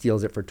nobody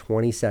steals it for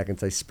 20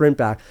 seconds. I sprint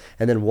back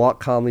and then walk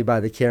calmly by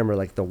the camera,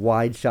 like the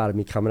wide shot of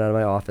me coming out of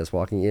my office,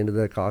 walking into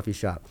the coffee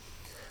shop.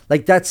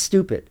 Like, that's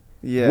stupid.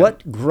 Yeah.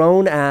 What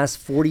grown-ass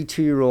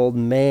 42-year-old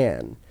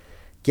man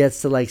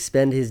gets to, like,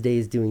 spend his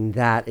days doing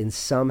that, and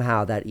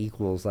somehow that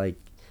equals, like,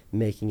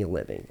 making a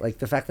living? Like,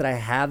 the fact that I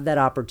have that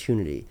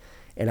opportunity,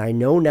 and I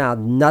know now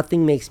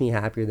nothing makes me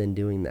happier than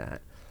doing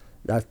that.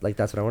 That's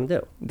what I want to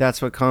do.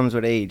 That's what comes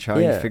with age, huh?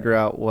 Yeah. You figure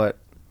out what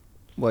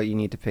you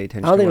need to pay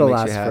attention to. I don't think what it'll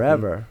makes you last happy.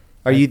 forever.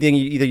 Are you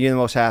thinking either you're the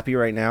most happy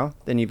right now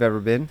than you've ever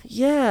been?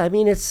 Yeah, I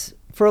mean, it's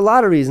for a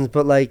lot of reasons,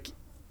 but, like,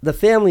 the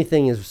family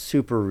thing is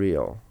super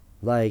real.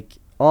 Like,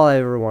 all I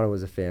ever wanted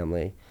was a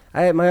family.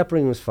 My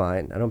upbringing was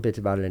fine. I don't bitch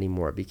about it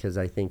anymore because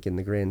I think in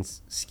the grand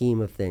scheme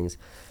of things,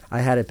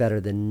 I had it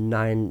better than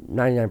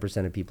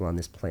 99% of people on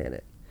this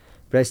planet.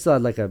 But I still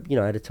had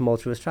I had a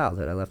tumultuous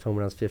childhood. I left home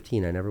when I was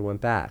 15. I never went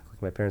back.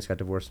 Like, my parents got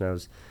divorced when I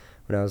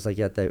was like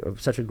at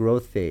such a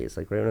growth phase.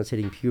 Like right when I was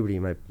hitting puberty,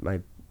 my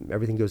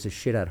everything goes to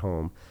shit at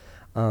home.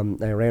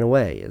 I ran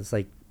away. It's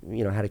like,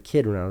 I had a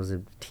kid when I was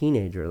a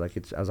teenager. Like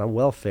I was on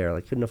welfare.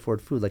 Like couldn't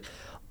afford food. Like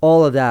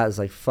all of that is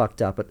like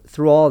fucked up. But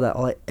through all that,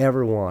 all I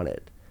ever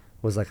wanted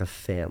was like a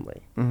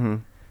family. Mm-hmm.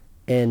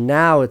 And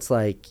now it's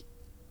like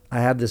I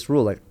have this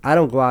rule. Like I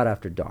don't go out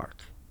after dark.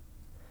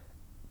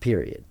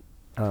 Period.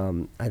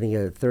 I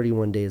think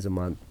 31 days a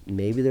month.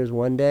 Maybe there's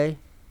one day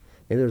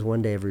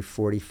every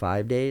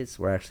 45 days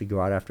where I actually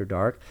go out after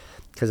dark,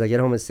 because I get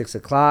home at 6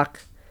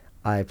 o'clock.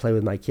 I play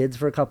with my kids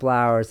for a couple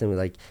hours, and we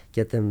like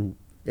get them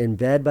in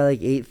bed by like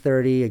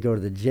 8:30. I go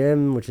to the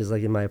gym, which is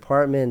like in my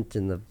apartment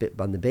on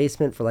the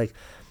basement for like,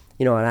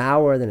 an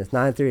hour. Then it's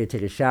 9:30. I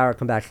take a shower,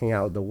 come back, hang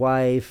out with the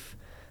wife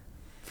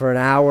for an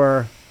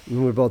hour.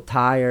 And we're both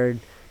tired.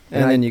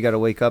 And then you got to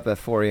wake up at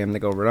 4 a.m. to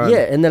go run.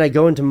 Yeah, and then I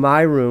go into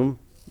my room.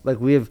 Like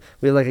we have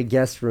like a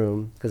guest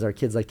room because our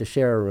kids like to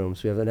share a room,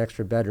 so we have an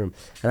extra bedroom.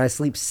 And I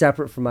sleep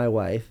separate from my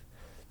wife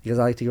because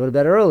I like to go to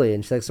bed early,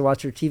 and she likes to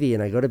watch her TV.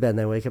 And I go to bed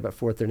and I wake up at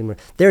 4:30 in the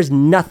morning. There's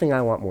nothing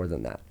I want more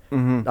than that.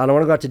 Mm-hmm. I don't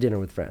want to go out to dinner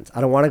with friends. I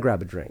don't want to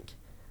grab a drink.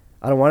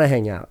 I don't want to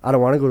hang out. I don't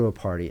want to go to a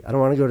party. I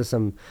don't want to go to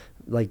some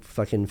like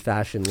fucking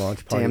fashion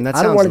launch party. Damn, that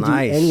I don't sounds want to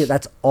nice. do any of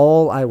that's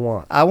all I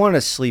want. I want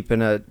to sleep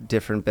in a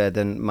different bed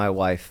than my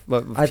wife,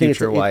 I think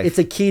wife. it's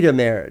a key to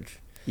marriage.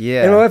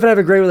 Yeah. And my wife and I have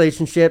a great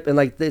relationship, and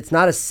like it's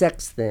not a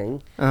sex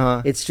thing.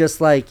 Uh-huh. It's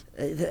just like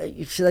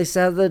she likes to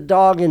have the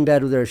dog in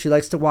bed with her. She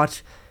likes to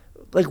watch,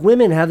 like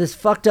women have this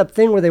fucked up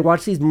thing where they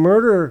watch these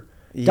murder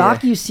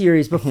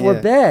docuseries before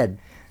bed.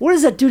 What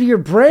does that do to your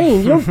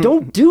brain? You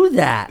don't do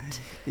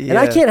that. And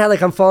I can't have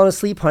I'm falling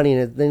asleep, honey,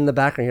 and then in the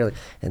background you're like,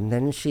 and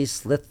then she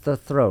slit the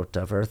throat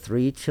of her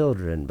 3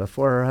 children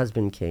before her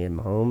husband came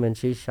home and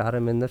she shot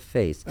him in the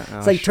face.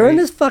 It's like, turn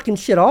this fucking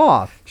shit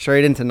off.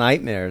 Straight into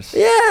nightmares.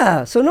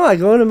 Yeah. So no, I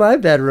go into my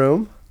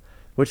bedroom,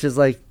 which is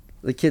like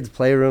the kids'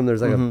 playroom.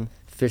 There's like a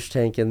fish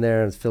tank in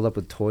there, and it's filled up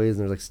with toys, and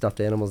there's like stuffed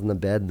animals in the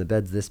bed, and the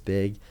bed's this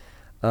big.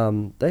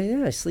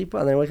 I sleep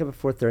well, and then I wake up at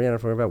 4:30. I don't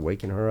have to worry about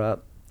waking her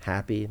up.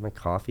 Happy, my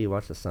coffee,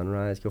 watch the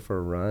sunrise, go for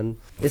a run.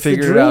 It's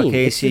Figure the it out, dream.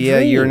 Casey. It's the Yeah,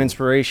 you're an dream.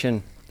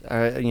 inspiration.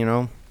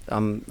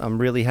 I'm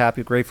really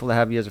happy, grateful to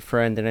have you as a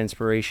friend and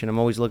inspiration. I'm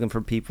always looking for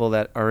people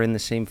that are in the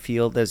same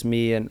field as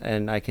me,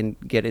 and I can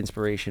get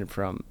inspiration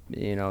from.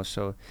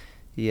 So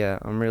yeah,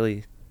 I'm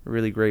really,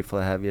 really grateful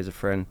to have you as a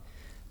friend.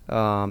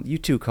 You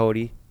too,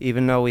 Cody.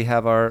 Even though we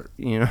have our,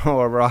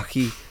 our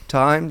rocky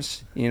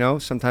times,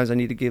 sometimes I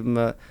need to give him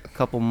a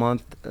couple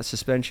month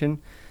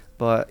suspension,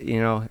 but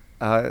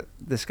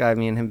this guy,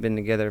 me and him, been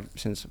together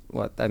since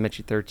I met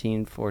you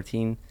 13,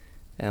 14,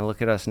 and look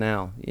at us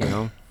now.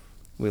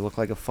 We look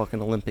like a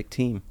fucking Olympic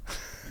team.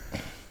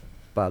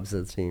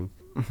 Bobsled team.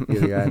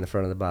 You're the guy in the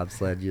front of the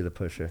bobsled. You're the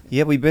pusher.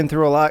 Yeah, we've been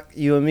through a lot.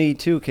 You and me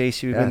too,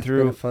 Casey. We've been It's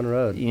through a fun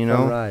road. Fun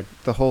ride.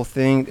 The whole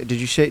thing. Did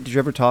you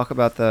ever talk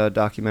about the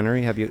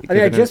documentary? Have you?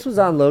 I just was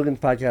on Logan's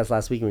podcast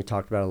last week and we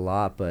talked about it a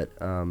lot, but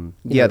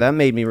that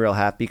made me real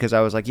happy because I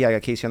was like, I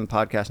got Casey on the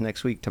podcast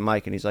next week to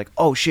Mike, and he's like,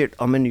 oh shit,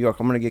 I'm in New York,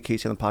 I'm gonna get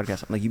Casey on the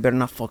podcast. I'm like, you better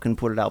not fucking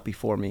put it out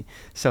before me.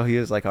 So he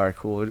was like, all right,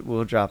 cool,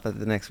 we'll drop it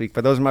the next week.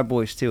 But those are my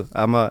boys too.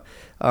 I'm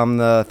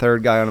the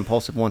third guy on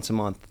Impulsive once a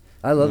month.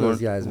 I love those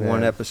guys, man.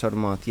 One episode a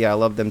month. Yeah, I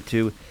love them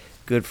too.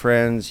 Good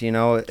friends, Good in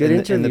the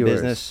interviewers.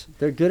 business.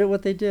 They're good at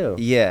what they do.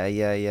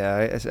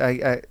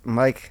 Yeah.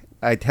 Mike,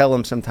 I tell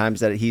him sometimes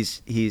that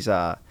he's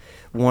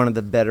one of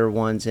the better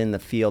ones in the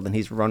field, and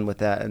he's run with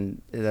that,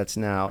 and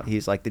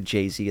he's like the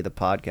Jay-Z of the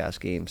podcast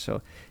game.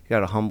 So you got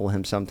to humble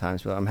him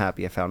sometimes. But I'm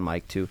happy I found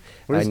Mike too.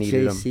 What does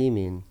needed JC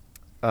mean?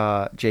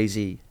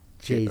 Jay-Z.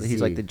 Jay-Z.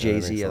 He's like the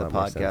Jay-Z of the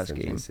podcast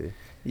game.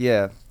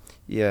 Yeah.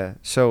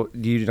 So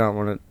do you not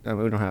want to?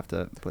 We don't have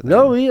to put that.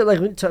 No,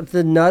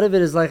 the nut of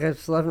it is like I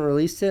still haven't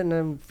released it, and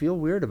I feel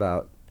weird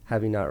about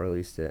having not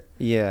released it.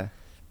 Yeah.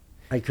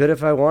 I could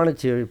if I wanted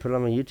to put it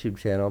on my YouTube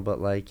channel,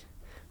 but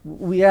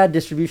we had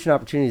distribution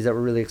opportunities that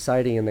were really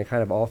exciting, and they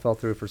kind of all fell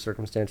through for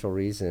circumstantial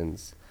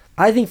reasons.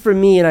 I think for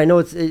me, and I know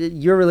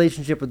your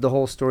relationship with the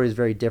whole story is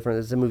very different.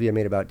 It's a movie I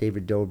made about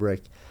David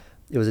Dobrik.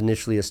 It was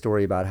initially a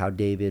story about how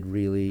David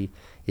really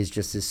is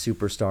just this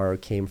superstar who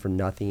came from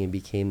nothing and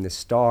became this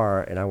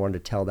star, and I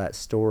wanted to tell that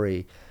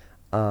story.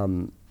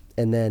 And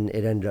then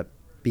it ended up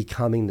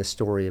becoming the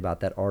story about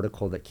that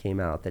article that came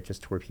out that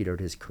just torpedoed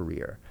his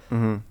career.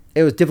 Mm-hmm.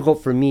 It was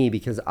difficult for me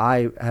because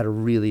I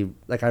really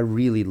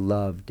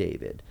loved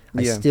David.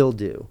 I still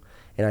do.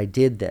 And I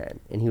did then.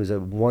 And he was a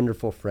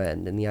wonderful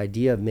friend. And the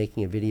idea of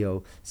making a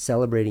video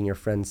celebrating your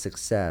friend's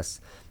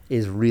success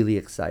is really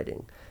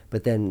exciting.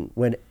 But then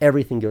when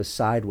everything goes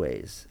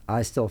sideways,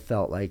 I still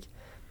felt like,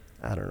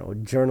 I don't know,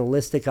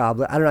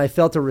 I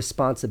felt a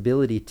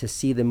responsibility to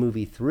see the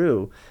movie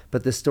through,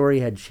 but the story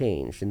had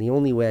changed. And the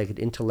only way I could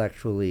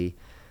intellectually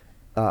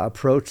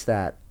approach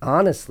that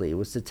honestly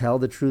was to tell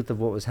the truth of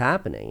what was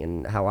happening.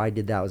 And how I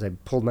did that was I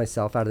pulled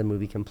myself out of the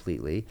movie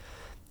completely.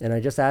 And I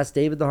just asked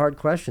David the hard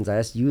questions. I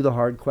asked you the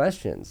hard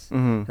questions.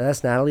 Mm-hmm. I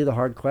asked Natalie the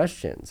hard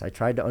questions. I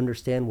tried to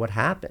understand what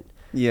happened.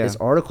 Yeah. This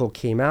article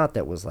came out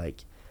that was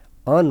like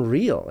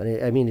unreal.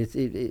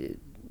 And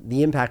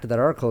the impact of that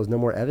article is no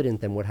more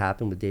evident than what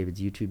happened with David's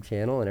YouTube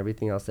channel and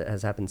everything else that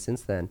has happened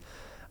since then.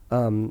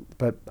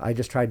 But I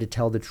just tried to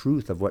tell the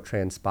truth of what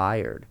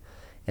transpired.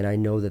 And I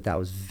know that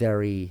was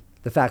the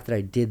fact that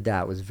I did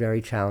that was very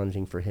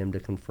challenging for him to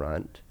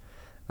confront,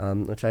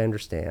 which I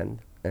understand.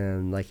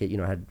 And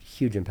had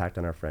huge impact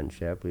on our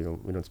friendship. We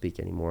don't speak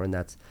anymore, and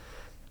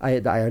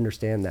I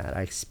understand that.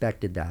 I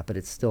expected that, but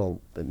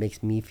it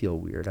makes me feel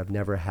weird. I've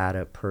never had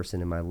a person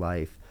in my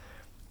life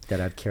that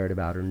I've cared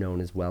about or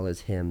known as well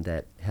as him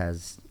that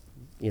has,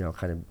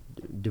 kind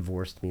of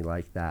divorced me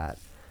like that.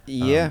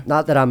 Yeah.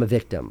 Not that I'm a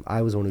victim.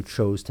 I was the one who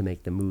chose to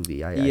make the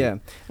movie.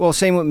 Well,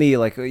 same with me.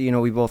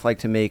 We both like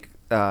to make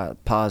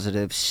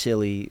positive,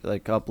 silly,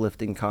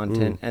 uplifting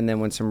content, and then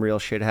when some real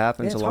shit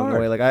happens along the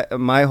way,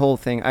 my whole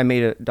thing, I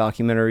made a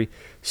documentary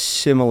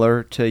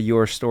similar to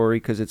your story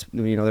because it's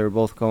they were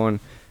both going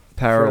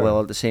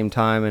parallel at the same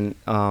time,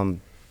 and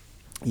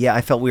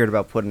I felt weird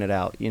about putting it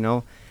out.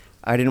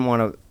 I didn't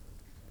want to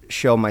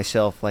show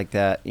myself like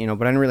that, but I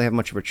didn't really have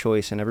much of a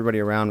choice, and everybody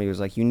around me was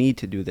like, you need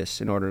to do this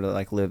in order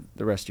to live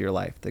the rest of your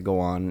life, to go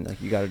on,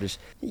 you got to just...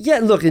 Yeah,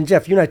 look, and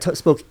Jeff, you and I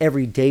spoke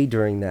every day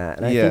during that,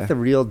 and I think the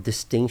real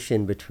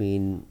distinction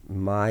between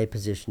my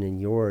position and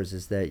yours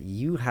is that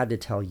you had to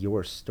tell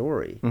your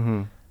story.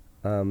 Mm-hmm.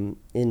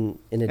 In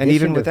addition, and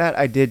even with that,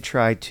 I did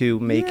try to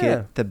make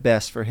it the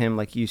best for him.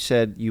 Like you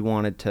said, you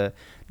wanted to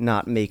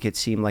not make it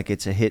seem like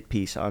it's a hit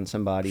piece on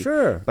somebody.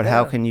 Sure. But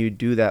how can you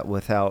do that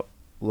without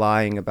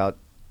lying about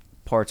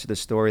parts of the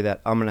story that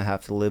I'm gonna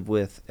have to live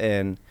with?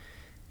 And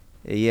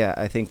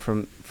I think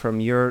from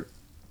your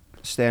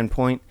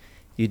standpoint,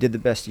 you did the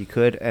best you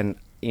could, and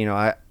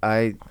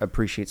I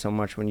appreciate so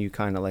much when you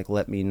kind of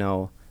let me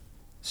know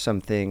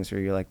some things,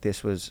 where you're like,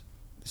 this was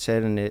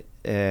said in it,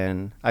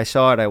 and I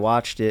saw it, I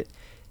watched it,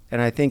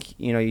 and I think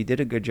you did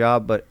a good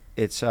job, but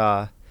it's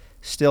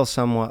still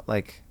somewhat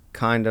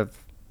kind of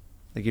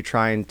you're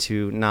trying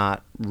to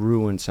not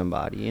ruin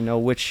somebody,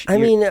 which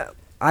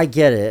I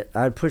get it.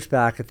 I'd push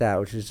back at that,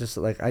 which is just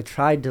I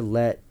tried to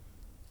let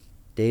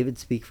David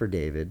speak for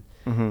David.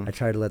 Mm-hmm. I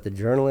tried to let the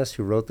journalist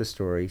who wrote the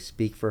story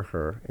speak for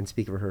her and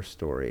speak for her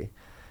story.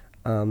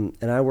 And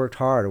I worked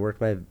hard. I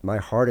worked my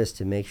hardest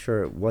to make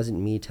sure it wasn't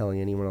me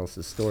telling anyone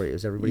else's story. It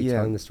was everybody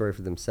telling the story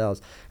for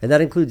themselves. And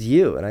that includes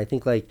you. And I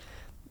think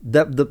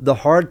the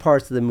hard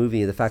parts of the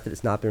movie, the fact that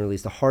it's not been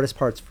released, the hardest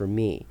parts for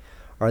me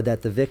are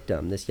that the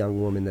victim, this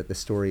young woman that the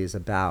story is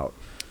about,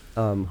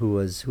 who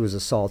was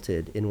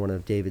assaulted in one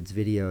of David's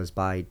videos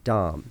by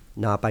Dom,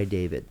 not by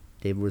David.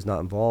 David was not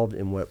involved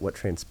in what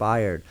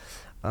transpired,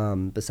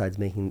 besides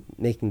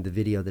making the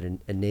video that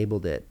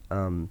enabled it.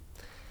 I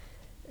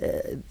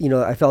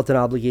felt an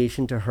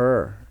obligation to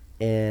her,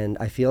 and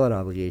I feel an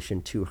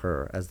obligation to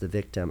her as the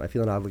victim. I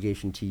feel an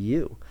obligation to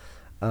you,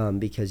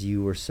 because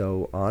you were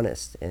so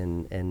honest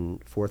and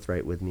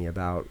forthright with me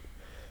about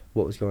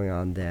what was going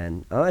on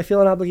then. I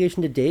feel an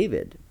obligation to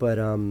David, but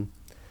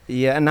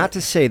and not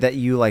to say that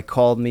you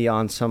called me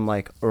on some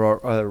or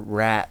a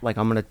rat,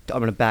 I'm gonna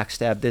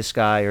backstab this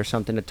guy or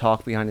something to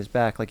talk behind his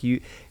back.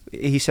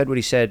 He said what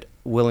he said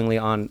willingly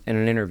in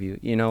an interview,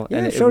 and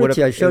I showed it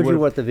to you. I showed you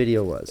what the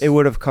video was. It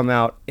would have come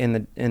out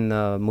in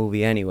the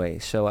movie anyway,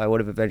 so I would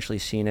have eventually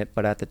seen it.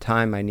 But at the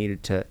time, I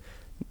needed to,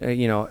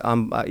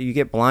 you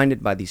get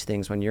blinded by these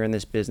things when you're in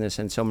this business,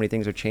 and so many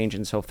things are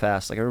changing so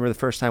fast. I remember the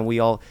first time we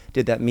all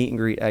did that meet and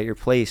greet at your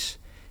place,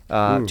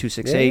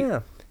 268. Yeah.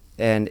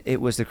 And it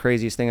was the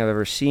craziest thing I've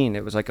ever seen.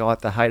 It was at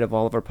the height of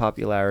all of our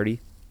popularity.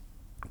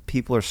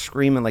 People are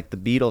screaming like the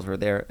Beatles were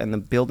there, and the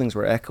buildings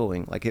were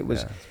echoing. It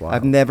was.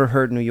 I've never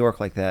heard New York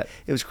like that.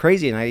 It was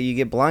crazy, and you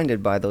get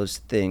blinded by those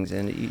things.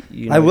 And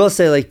I will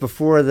say,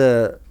 before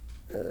the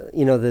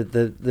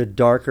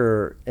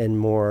darker and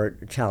more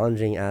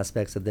challenging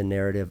aspects of the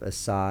narrative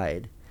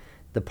aside,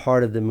 the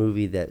part of the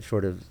movie that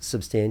sort of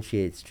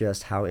substantiates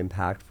just how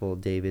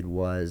impactful David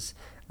was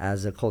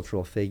as a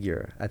cultural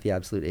figure at the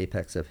absolute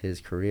apex of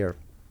his career.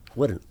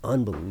 What an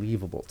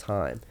unbelievable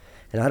time.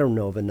 And I don't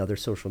know of another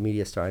social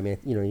media star. I mean,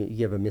 you know,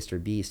 you have a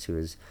Mr. Beast who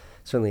has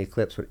certainly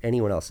eclipsed what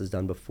anyone else has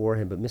done before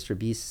him, but Mr.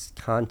 Beast's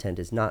content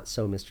is not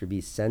so Mr.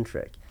 Beast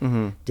centric.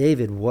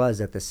 David was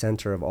at the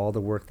center of all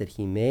the work that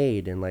he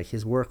made, and like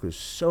his work was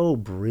so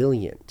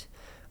brilliant.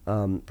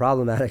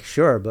 Problematic,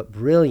 sure, but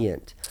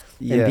brilliant.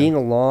 And being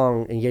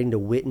along and getting to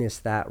witness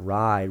that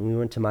ride. When we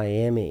went to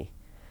Miami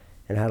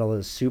and had all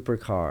those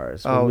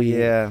supercars.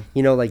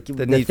 You know, like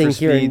the thing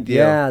here in,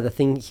 the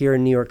thing here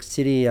in New York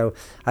City. I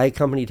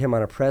accompanied him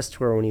on a press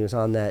tour when he was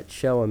on that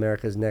show,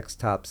 America's Next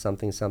Top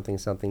Something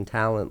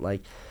Talent.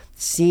 Like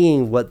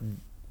seeing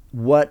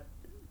what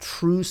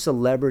true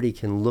celebrity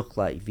can look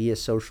like via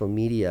social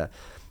media.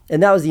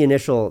 And that was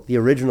the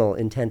original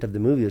intent of the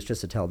movie, was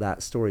just to tell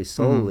that story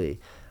solely.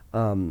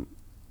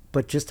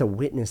 But just to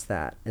witness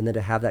that and then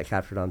to have that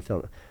captured on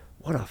film,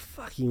 what a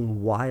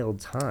fucking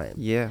wild time.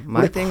 Yeah,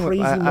 my thing was,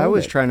 I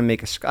was trying to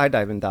make a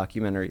skydiving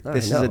documentary.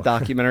 This is a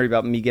documentary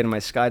about me getting my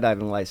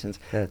skydiving license.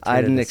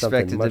 I didn't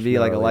expect it to be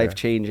like a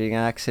life-changing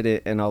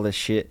accident and all this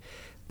shit.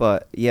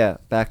 But yeah,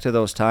 back to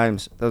those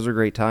times. Those were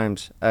great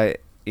times.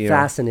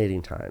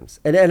 Fascinating times.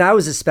 And I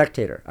was a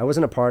spectator. I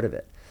wasn't a part of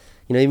it.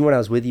 You know, even when I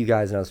was with you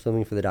guys and I was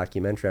filming for the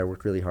documentary, I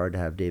worked really hard to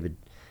have David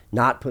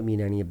not put me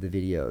in any of the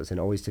videos and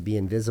always to be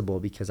invisible,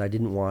 because I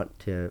didn't want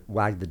to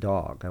wag the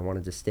dog. I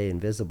wanted to stay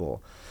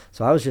invisible.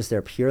 So I was just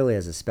there purely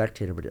as a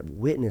spectator, but to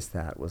witness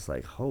that was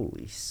like,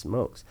 holy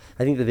smokes.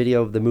 I think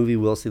the movie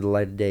will see the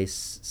light of day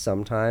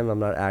sometime. I'm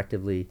not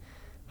actively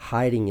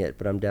hiding it,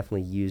 but I'm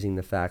definitely using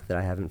the fact that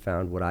I haven't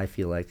found what I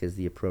feel like is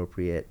the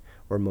appropriate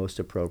or most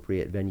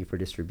appropriate venue for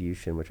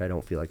distribution, which I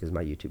don't feel like is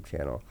my YouTube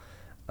channel.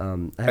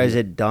 Is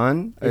it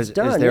done? It's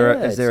done.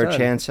 Is there a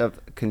chance of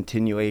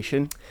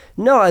continuation?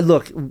 No,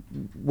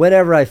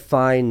 whenever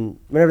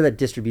that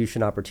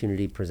distribution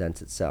opportunity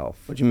presents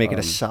itself. Would you make it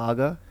a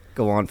saga?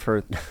 Go on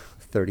for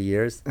 30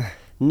 years?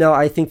 No,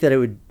 I think that it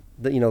would,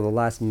 the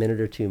last minute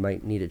or two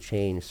might need a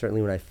change.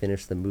 Certainly when I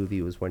finished the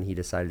movie was when he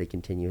decided to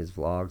continue his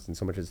vlogs, and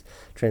so much has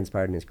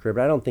transpired in his career.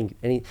 But I don't think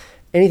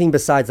anything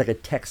besides like a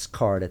text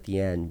card at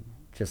the end,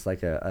 just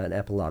like an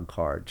epilogue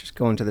card. Just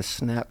go into the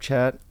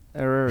Snapchat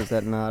era, or is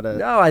that not a...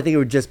 No, I think it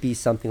would just be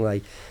something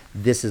like,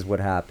 this is what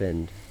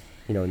happened,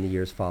 in the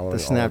years following.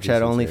 The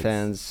Snapchat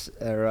OnlyFans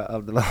era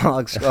of the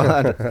Vlog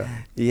Squad.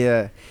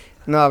 Yeah.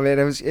 No, man,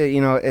 it was,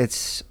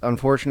 it's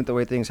unfortunate the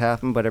way things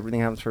happen, but everything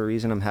happens for a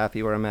reason. I'm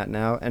happy where I'm at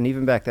now. And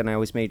even back then, I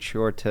always made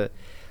sure to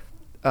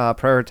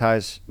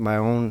prioritize my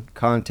own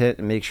content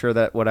and make sure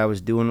that what I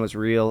was doing was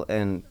real,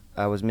 and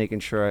I was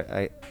making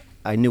sure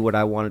I knew what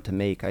I wanted to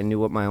make. I knew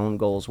what my own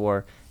goals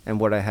were and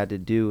what I had to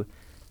do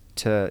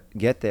to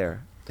get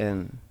there.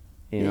 And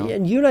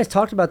and you and I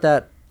talked about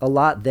that a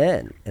lot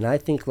then, and I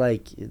think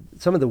like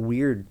some of the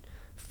weird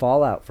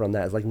fallout from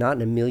that is like not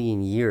in a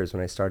million years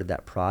when I started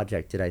that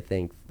project did I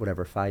think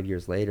 5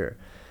 years later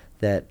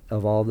that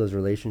of all those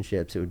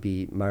relationships it would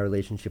be my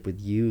relationship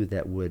with you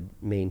that would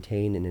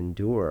maintain and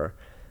endure.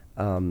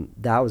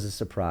 That was a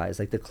surprise,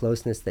 like the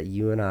closeness that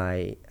you and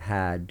I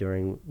had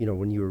during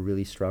when you were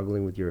really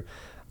struggling with your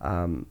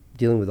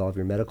dealing with all of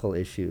your medical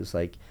issues,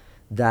 like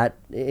that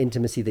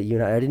intimacy that you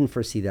and I didn't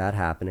foresee that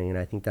happening, and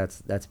I think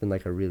that's been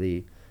like a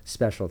really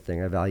special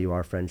thing. I value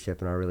our friendship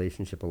and our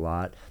relationship a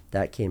lot.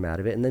 That came out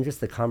of it, and then just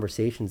the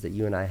conversations that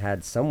you and I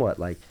had somewhat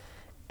like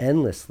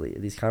endlessly.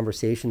 These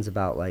conversations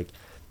about like,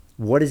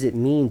 what does it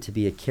mean to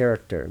be a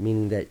character?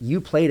 Meaning that you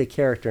played a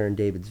character in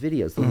David's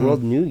videos. The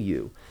world knew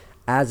you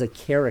as a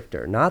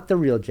character, not the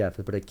real Jeff,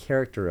 but a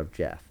character of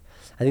Jeff.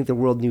 I think the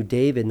world knew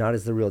David not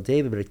as the real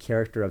David, but a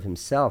character of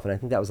himself, and I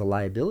think that was a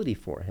liability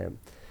for him.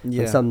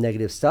 When some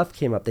negative stuff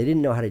came up, they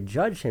didn't know how to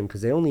judge him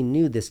because they only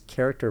knew this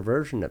character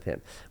version of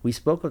him. We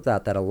spoke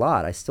about that a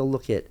lot. I still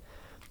look at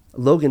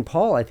Logan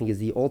Paul, I think, is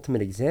the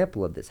ultimate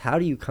example of this. How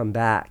do you come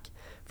back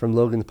from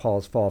Logan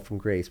Paul's fall from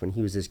grace when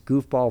he was this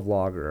goofball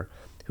vlogger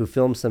who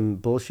filmed some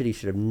bullshit he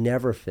should have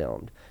never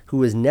filmed, who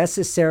was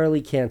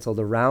necessarily canceled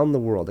around the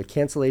world, a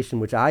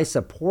cancellation which I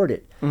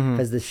supported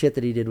because the shit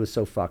that he did was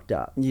so fucked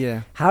up.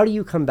 Yeah. How do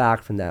you come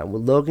back from that?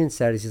 What Logan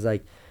said is he's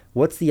like,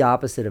 what's the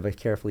opposite of a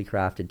carefully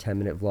crafted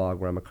 10-minute vlog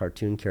where I'm a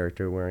cartoon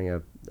character wearing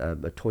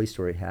a Toy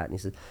Story hat? And he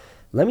said,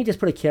 let me just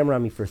put a camera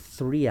on me for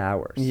 3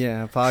 hours.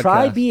 Yeah, podcast.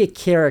 Try being a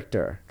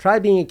character.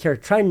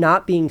 Try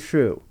not being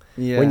true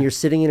when you're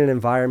sitting in an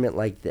environment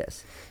like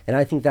this. And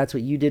I think that's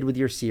what you did with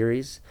your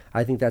series.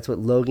 I think that's what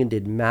Logan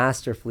did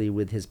masterfully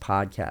with his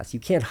podcast. You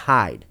can't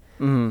hide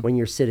when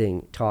you're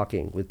sitting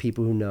talking with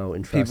people who know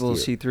and trust you. People will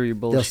see through your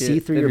bullshit. They'll see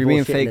through your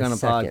bullshit. If you're being fake on a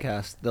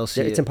podcast, they'll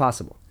see It's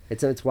impossible.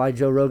 It's why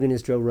Joe Rogan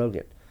is Joe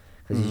Rogan.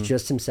 Because he's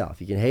just himself.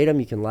 You can hate him,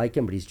 you can like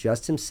him, but he's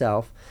just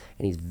himself,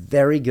 and he's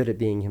very good at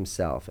being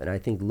himself. And I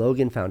think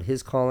Logan found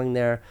his calling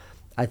there.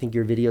 I think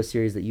your video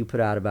series that you put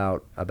out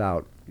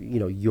about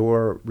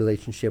your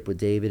relationship with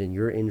David and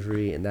your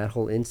injury and that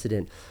whole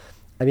incident.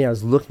 I mean, I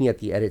was looking at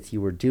the edits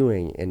you were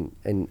doing,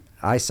 and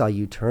I saw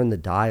you turn the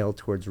dial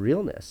towards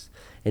realness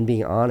and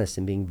being honest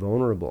and being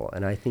vulnerable.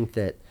 And I think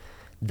that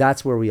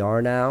that's where we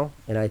are now.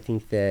 And I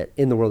think that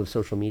in the world of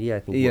social media, I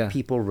think what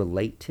people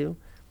relate to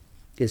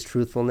is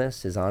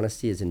truthfulness, is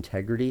honesty, is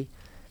integrity.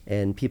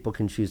 And people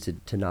can choose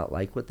to not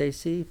like what they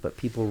see, but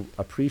people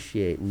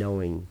appreciate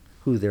knowing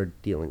who they're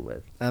dealing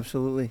with.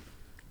 Absolutely.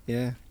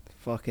 Yeah.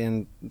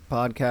 Fucking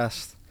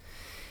podcast.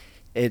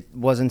 It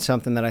wasn't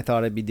something that I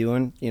thought I'd be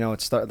doing. You know,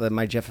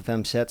 my Jeff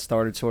FM set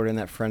started sort of in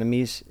that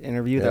Frenemies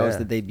interview. That was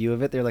the debut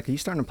of it. They're like, "Are you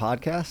starting a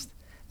podcast?"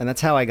 And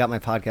that's how I got my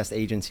podcast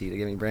agency to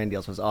give me brand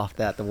deals, was off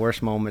that. The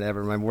worst moment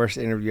ever, my worst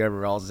interview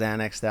ever, all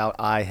Xanaxed out,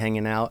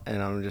 hanging out,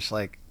 and I'm just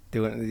like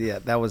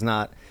that was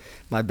not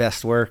my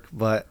best work,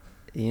 but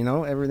you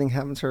know, everything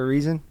happens for a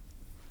reason.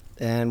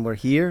 And we're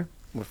here.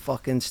 We're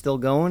fucking still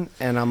going,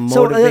 and I'm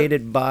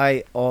motivated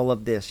by all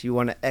of this. You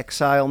want to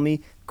exile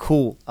me?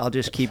 Cool. I'll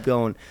just keep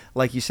going.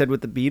 Like you said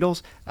with the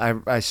Beatles,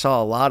 I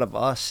saw a lot of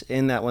us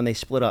in that when they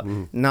split up.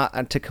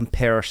 Not to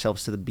compare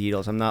ourselves to the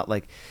Beatles. I'm not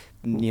like,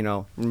 you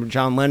know,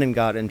 John Lennon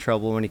got in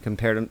trouble when he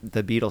compared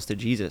the Beatles to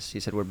Jesus.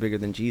 He said, we're bigger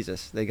than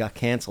Jesus. They got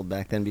canceled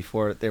back then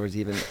before there was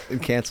even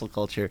cancel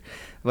culture.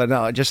 But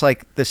no, just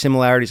like the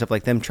similarities of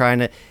like them trying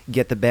to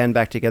get the band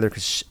back together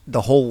because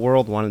the whole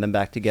world wanted them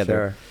back together.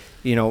 Sure.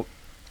 You know,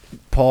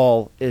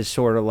 Paul is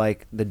sort of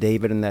like the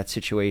David in that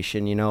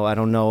situation, you know. I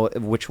don't know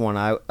which one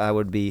I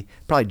would be.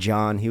 Probably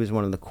John. He was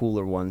one of the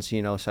cooler ones,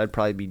 you know. So I'd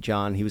probably be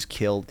John. He was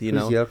killed, you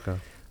know. Who's Yoko?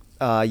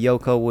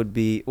 Yoko would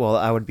be, well,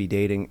 I would be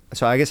dating.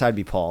 So I guess I'd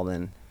be Paul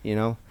then, you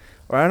know.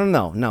 Or I don't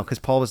know. No, because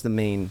Paul was the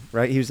main,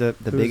 right? He was the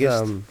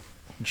biggest.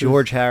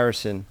 George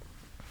Harrison.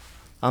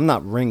 I'm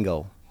not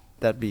Ringo.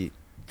 That'd be.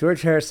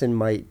 George Harrison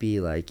might be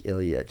like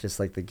Ilya,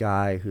 just like the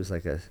guy who's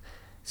like a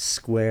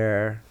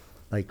square,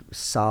 like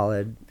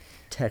solid,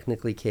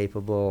 technically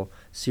capable,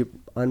 super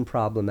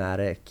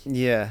unproblematic.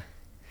 Yeah.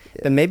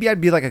 Then maybe I'd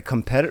be like a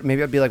competitor.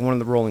 Maybe I'd be like one of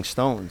the Rolling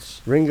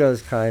Stones.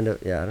 Ringo's kind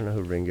of, I don't know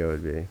who Ringo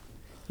would be.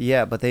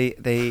 Yeah, but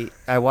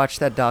I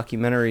watched that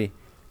documentary.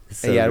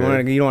 So yeah,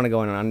 good. you don't want to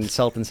go in on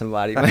insulting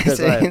somebody.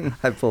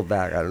 I pulled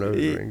back. I don't know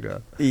who's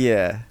Ringo.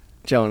 Yeah,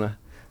 Jonah.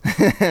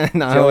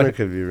 Jonah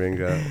could be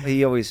Ringo.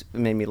 He always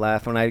made me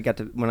laugh when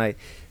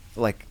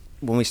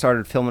when we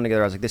started filming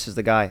together. I was like, this is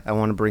the guy. I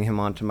want to bring him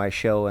onto my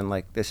show, and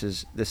like this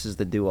is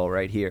the duo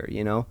right here.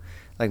 You know,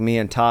 like me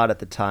and Todd at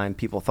the time,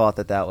 people thought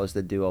that was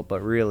the duo,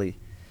 but really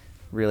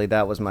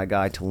that was my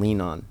guy to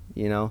lean on.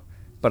 You know,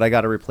 but I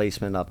got a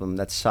replacement of him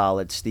that's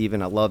solid.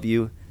 Steven, I love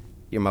you.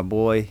 You're my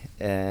boy,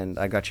 and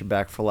I got your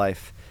back for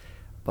life.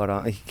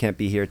 But he can't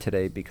be here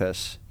today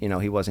because, you know,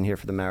 he wasn't here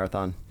for the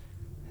marathon.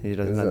 He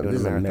doesn't do the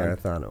marathon.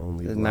 Marathon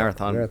only.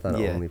 Marathon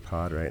only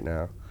pod right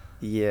now.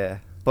 Yeah,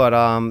 but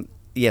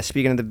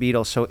speaking of the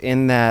Beatles, so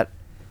in that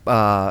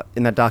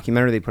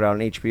documentary they put out on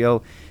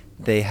HBO,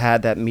 they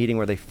had that meeting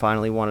where they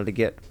finally wanted to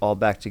get all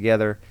back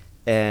together,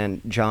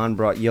 and John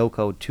brought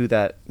Yoko to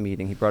that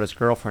meeting. He brought his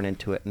girlfriend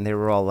into it, and they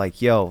were all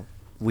like, "Yo,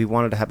 we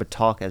wanted to have a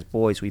talk as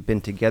boys. We've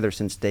been together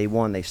since day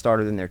one." They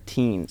started in their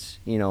teens,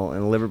 you know,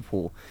 in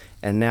Liverpool.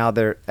 And now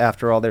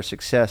after all their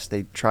success,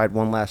 they tried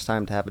one last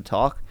time to have a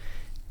talk,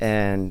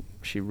 and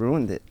she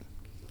ruined it,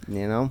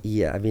 you know?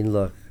 Yeah, I mean,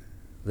 look,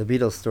 the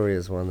Beatles story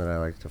is one that I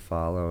like to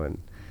follow, and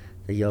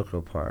the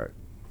Yoko part.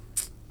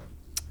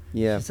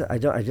 Yeah.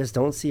 I just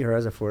don't see her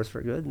as a force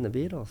for good in the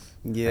Beatles.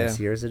 Yeah. I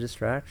see her as a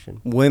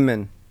distraction.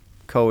 Women.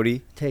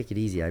 Cody. Take it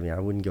easy. I mean, I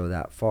wouldn't go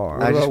that far.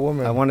 What about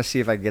women? I want to see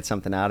if I can get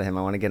something out of him.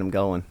 I want to get him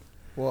going.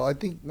 Well, I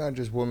think not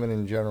just women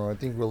in general. I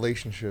think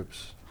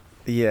relationships.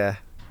 Yeah.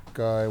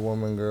 Guy,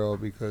 woman, girl,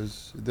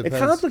 because it depends. It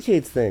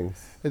complicates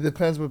things. It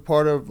depends what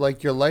part of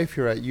like your life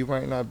you're at. You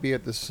might not be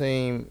at the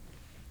same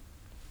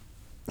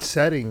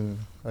setting.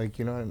 Like,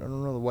 you know, I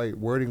don't know the right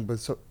wording,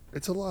 but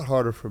it's a lot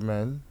harder for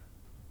men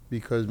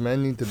because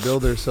men need to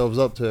build themselves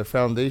up to a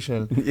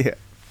foundation. Yeah.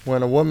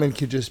 When a woman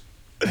could just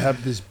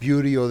have this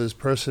beauty or this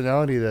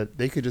personality that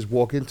they could just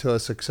walk into a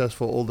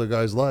successful older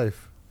guy's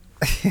life.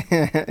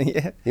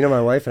 Yeah. You know,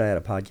 my wife and I had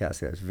a podcast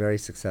that was very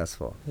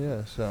successful.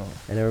 Yeah, so.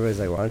 And everybody's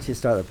like, why don't you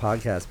start the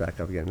podcast back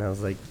up again? And I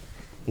was like,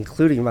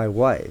 including my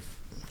wife,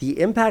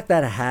 the impact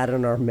that it had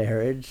on our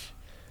marriage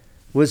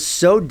was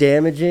so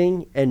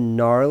damaging and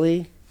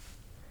gnarly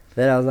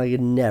that I was like,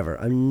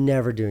 I'm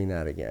never doing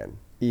that again.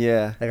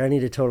 Yeah. Like, I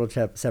need a total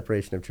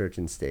separation of church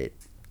and state.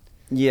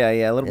 Yeah,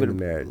 a little bit of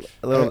marriage.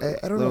 I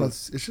don't know.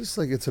 It's just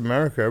like it's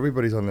America.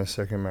 Everybody's on their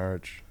second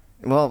marriage.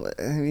 Well,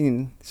 I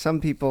mean, some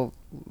people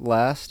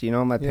last. You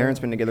know, my parents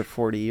been together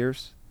 40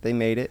 years. They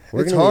made it.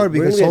 It's hard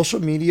because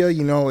social media,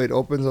 you know, it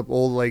opens up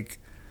all like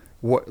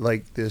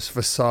this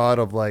facade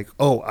of like,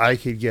 oh, I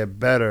could get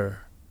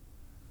better,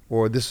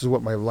 or this is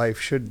what my life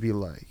should be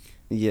like.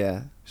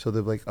 Yeah. So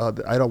they're like, oh,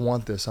 I don't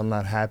want this. I'm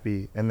not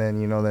happy. And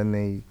then, you know, then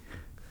they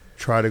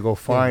try to go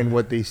find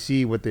what they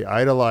see, what they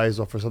idolize,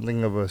 or for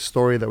something of a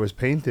story that was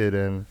painted.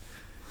 And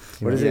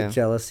what is it?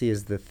 Jealousy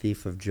is the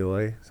thief of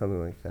joy,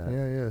 something like that.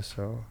 Yeah.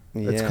 So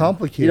it's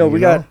complicated. You know, we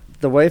got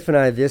the wife and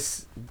I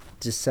this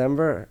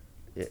December,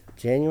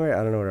 January.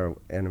 I don't know what our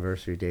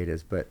anniversary date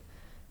is, but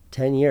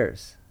 10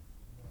 years.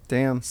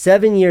 Damn.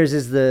 7 years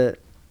is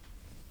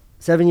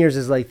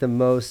like the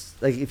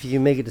most. Like if you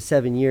make it to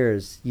 7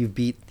 years, you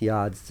beat the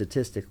odds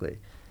statistically.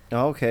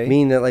 Okay.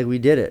 Meaning that like we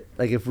did it.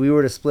 Like if we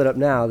were to split up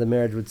now, the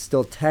marriage would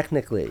still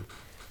technically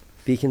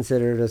be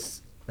considered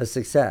a a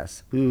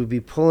success. We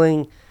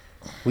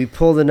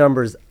pull the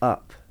numbers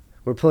up.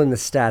 We're pulling the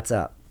stats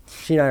up.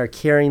 She and I are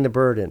carrying the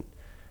burden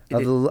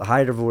of the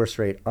high divorce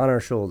rate on our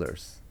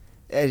shoulders.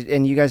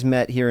 And you guys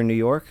met here in New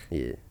York?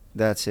 Yeah.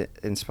 That's it.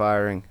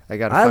 Inspiring. I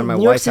got to find my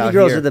New York wife City out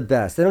girls here. are the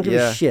best. They don't give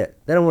a shit.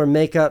 They don't wear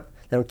makeup.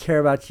 They don't care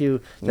about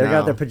you. They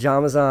got their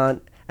pajamas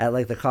on at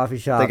like the coffee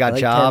shop. They got at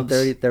like jobs.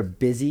 10:30. They're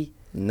busy.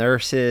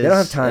 Nurses. They don't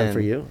have time for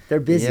you. They're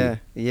busy. Yeah,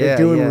 They're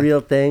doing real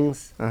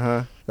things.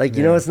 Uh-huh. Like,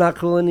 you know what's not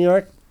cool in New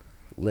York?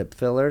 Lip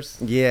fillers.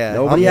 Yeah.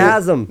 Nobody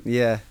has them.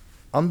 Yeah.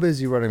 I'm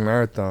busy running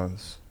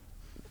marathons.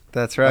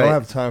 That's right. I don't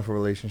have time for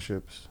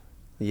relationships.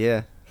 Yeah.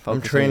 I'm Focus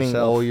on training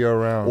yourself. all year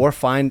round. Or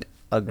find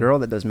a girl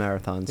that does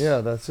marathons.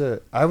 Yeah, that's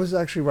it. I was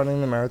actually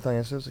running the marathon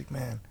yesterday. I was like,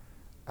 man,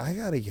 I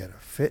got to get a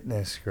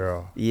fitness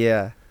girl.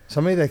 Yeah.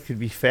 Somebody that could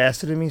be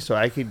faster than me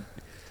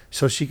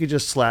so she could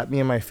just slap me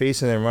in my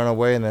face and then run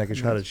away, and then I could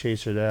try to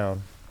chase her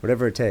down.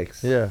 Whatever it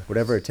takes. Yeah.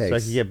 Whatever it takes. So I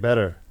could get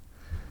better.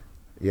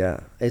 Yeah.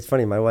 It's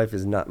funny. My wife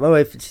is not. My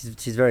wife,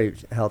 she's very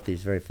healthy.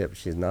 She's very fit, but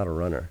she's not a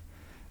runner.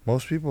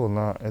 Most people are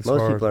not. It's Most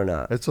hard. people are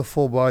not. It's a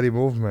full body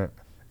movement.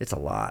 It's a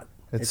lot.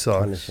 It It's sucks,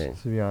 punishing.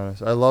 to be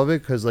honest. I love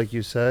it because, like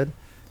you said,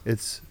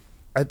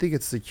 I think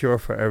it's the cure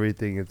for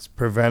everything. It's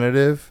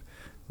preventative.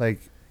 Like,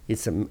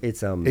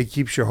 it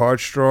keeps your heart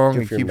strong.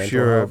 Good It for your keeps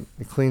mental health.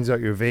 it cleans out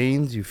your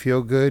veins. You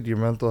feel good. Your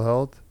mental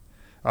health.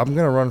 I'm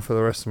gonna run for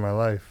the rest of my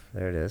life.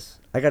 There it is.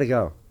 I gotta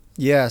go.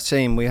 Yeah,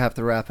 same. We have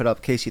to wrap it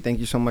up. Casey, thank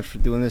you so much for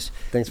doing this.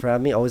 Thanks for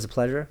having me. Always a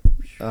pleasure.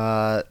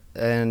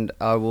 And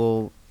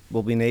we'll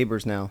be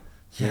neighbors now.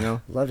 Yeah, You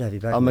know, love to have you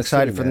back. I'm in the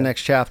excited city, for the man.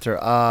 next chapter.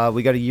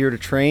 We got a year to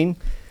train.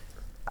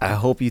 I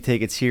hope you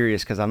take it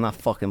serious because I'm not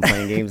fucking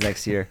playing games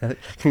next year.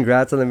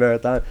 Congrats on the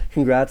marathon.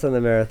 Congrats on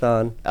the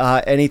marathon.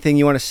 Anything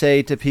you want to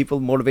say to people,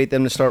 motivate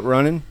them to start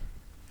running?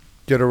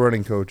 Get a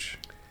running coach.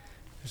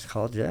 Just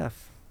call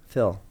Jeff.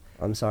 Phil,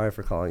 I'm sorry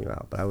for calling you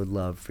out, but I would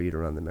love for you to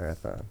run the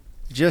marathon.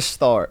 Just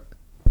start.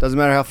 Doesn't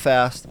matter how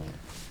fast.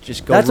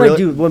 Just go. That's what I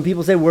do. When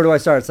people say, where do I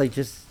start? It's like,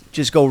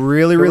 Just go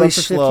really, Go really run for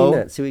 15 slow.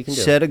 minutes, see what you can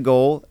do. Set a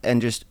goal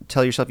and just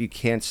tell yourself you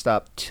can't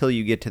stop till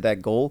you get to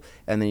that goal.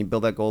 And then you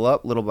build that goal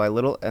up little by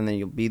little. And then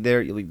you'll be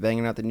there. You'll be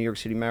banging out the New York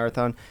City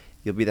Marathon.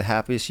 You'll be the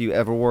happiest you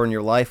ever were in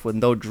your life with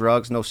no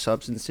drugs, no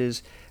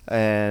substances.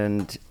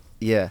 And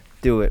yeah,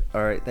 do it.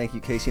 All right. Thank you,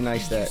 Casey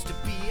Neistat.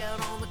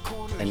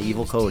 And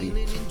Evil Cody.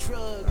 There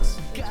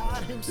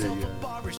you go.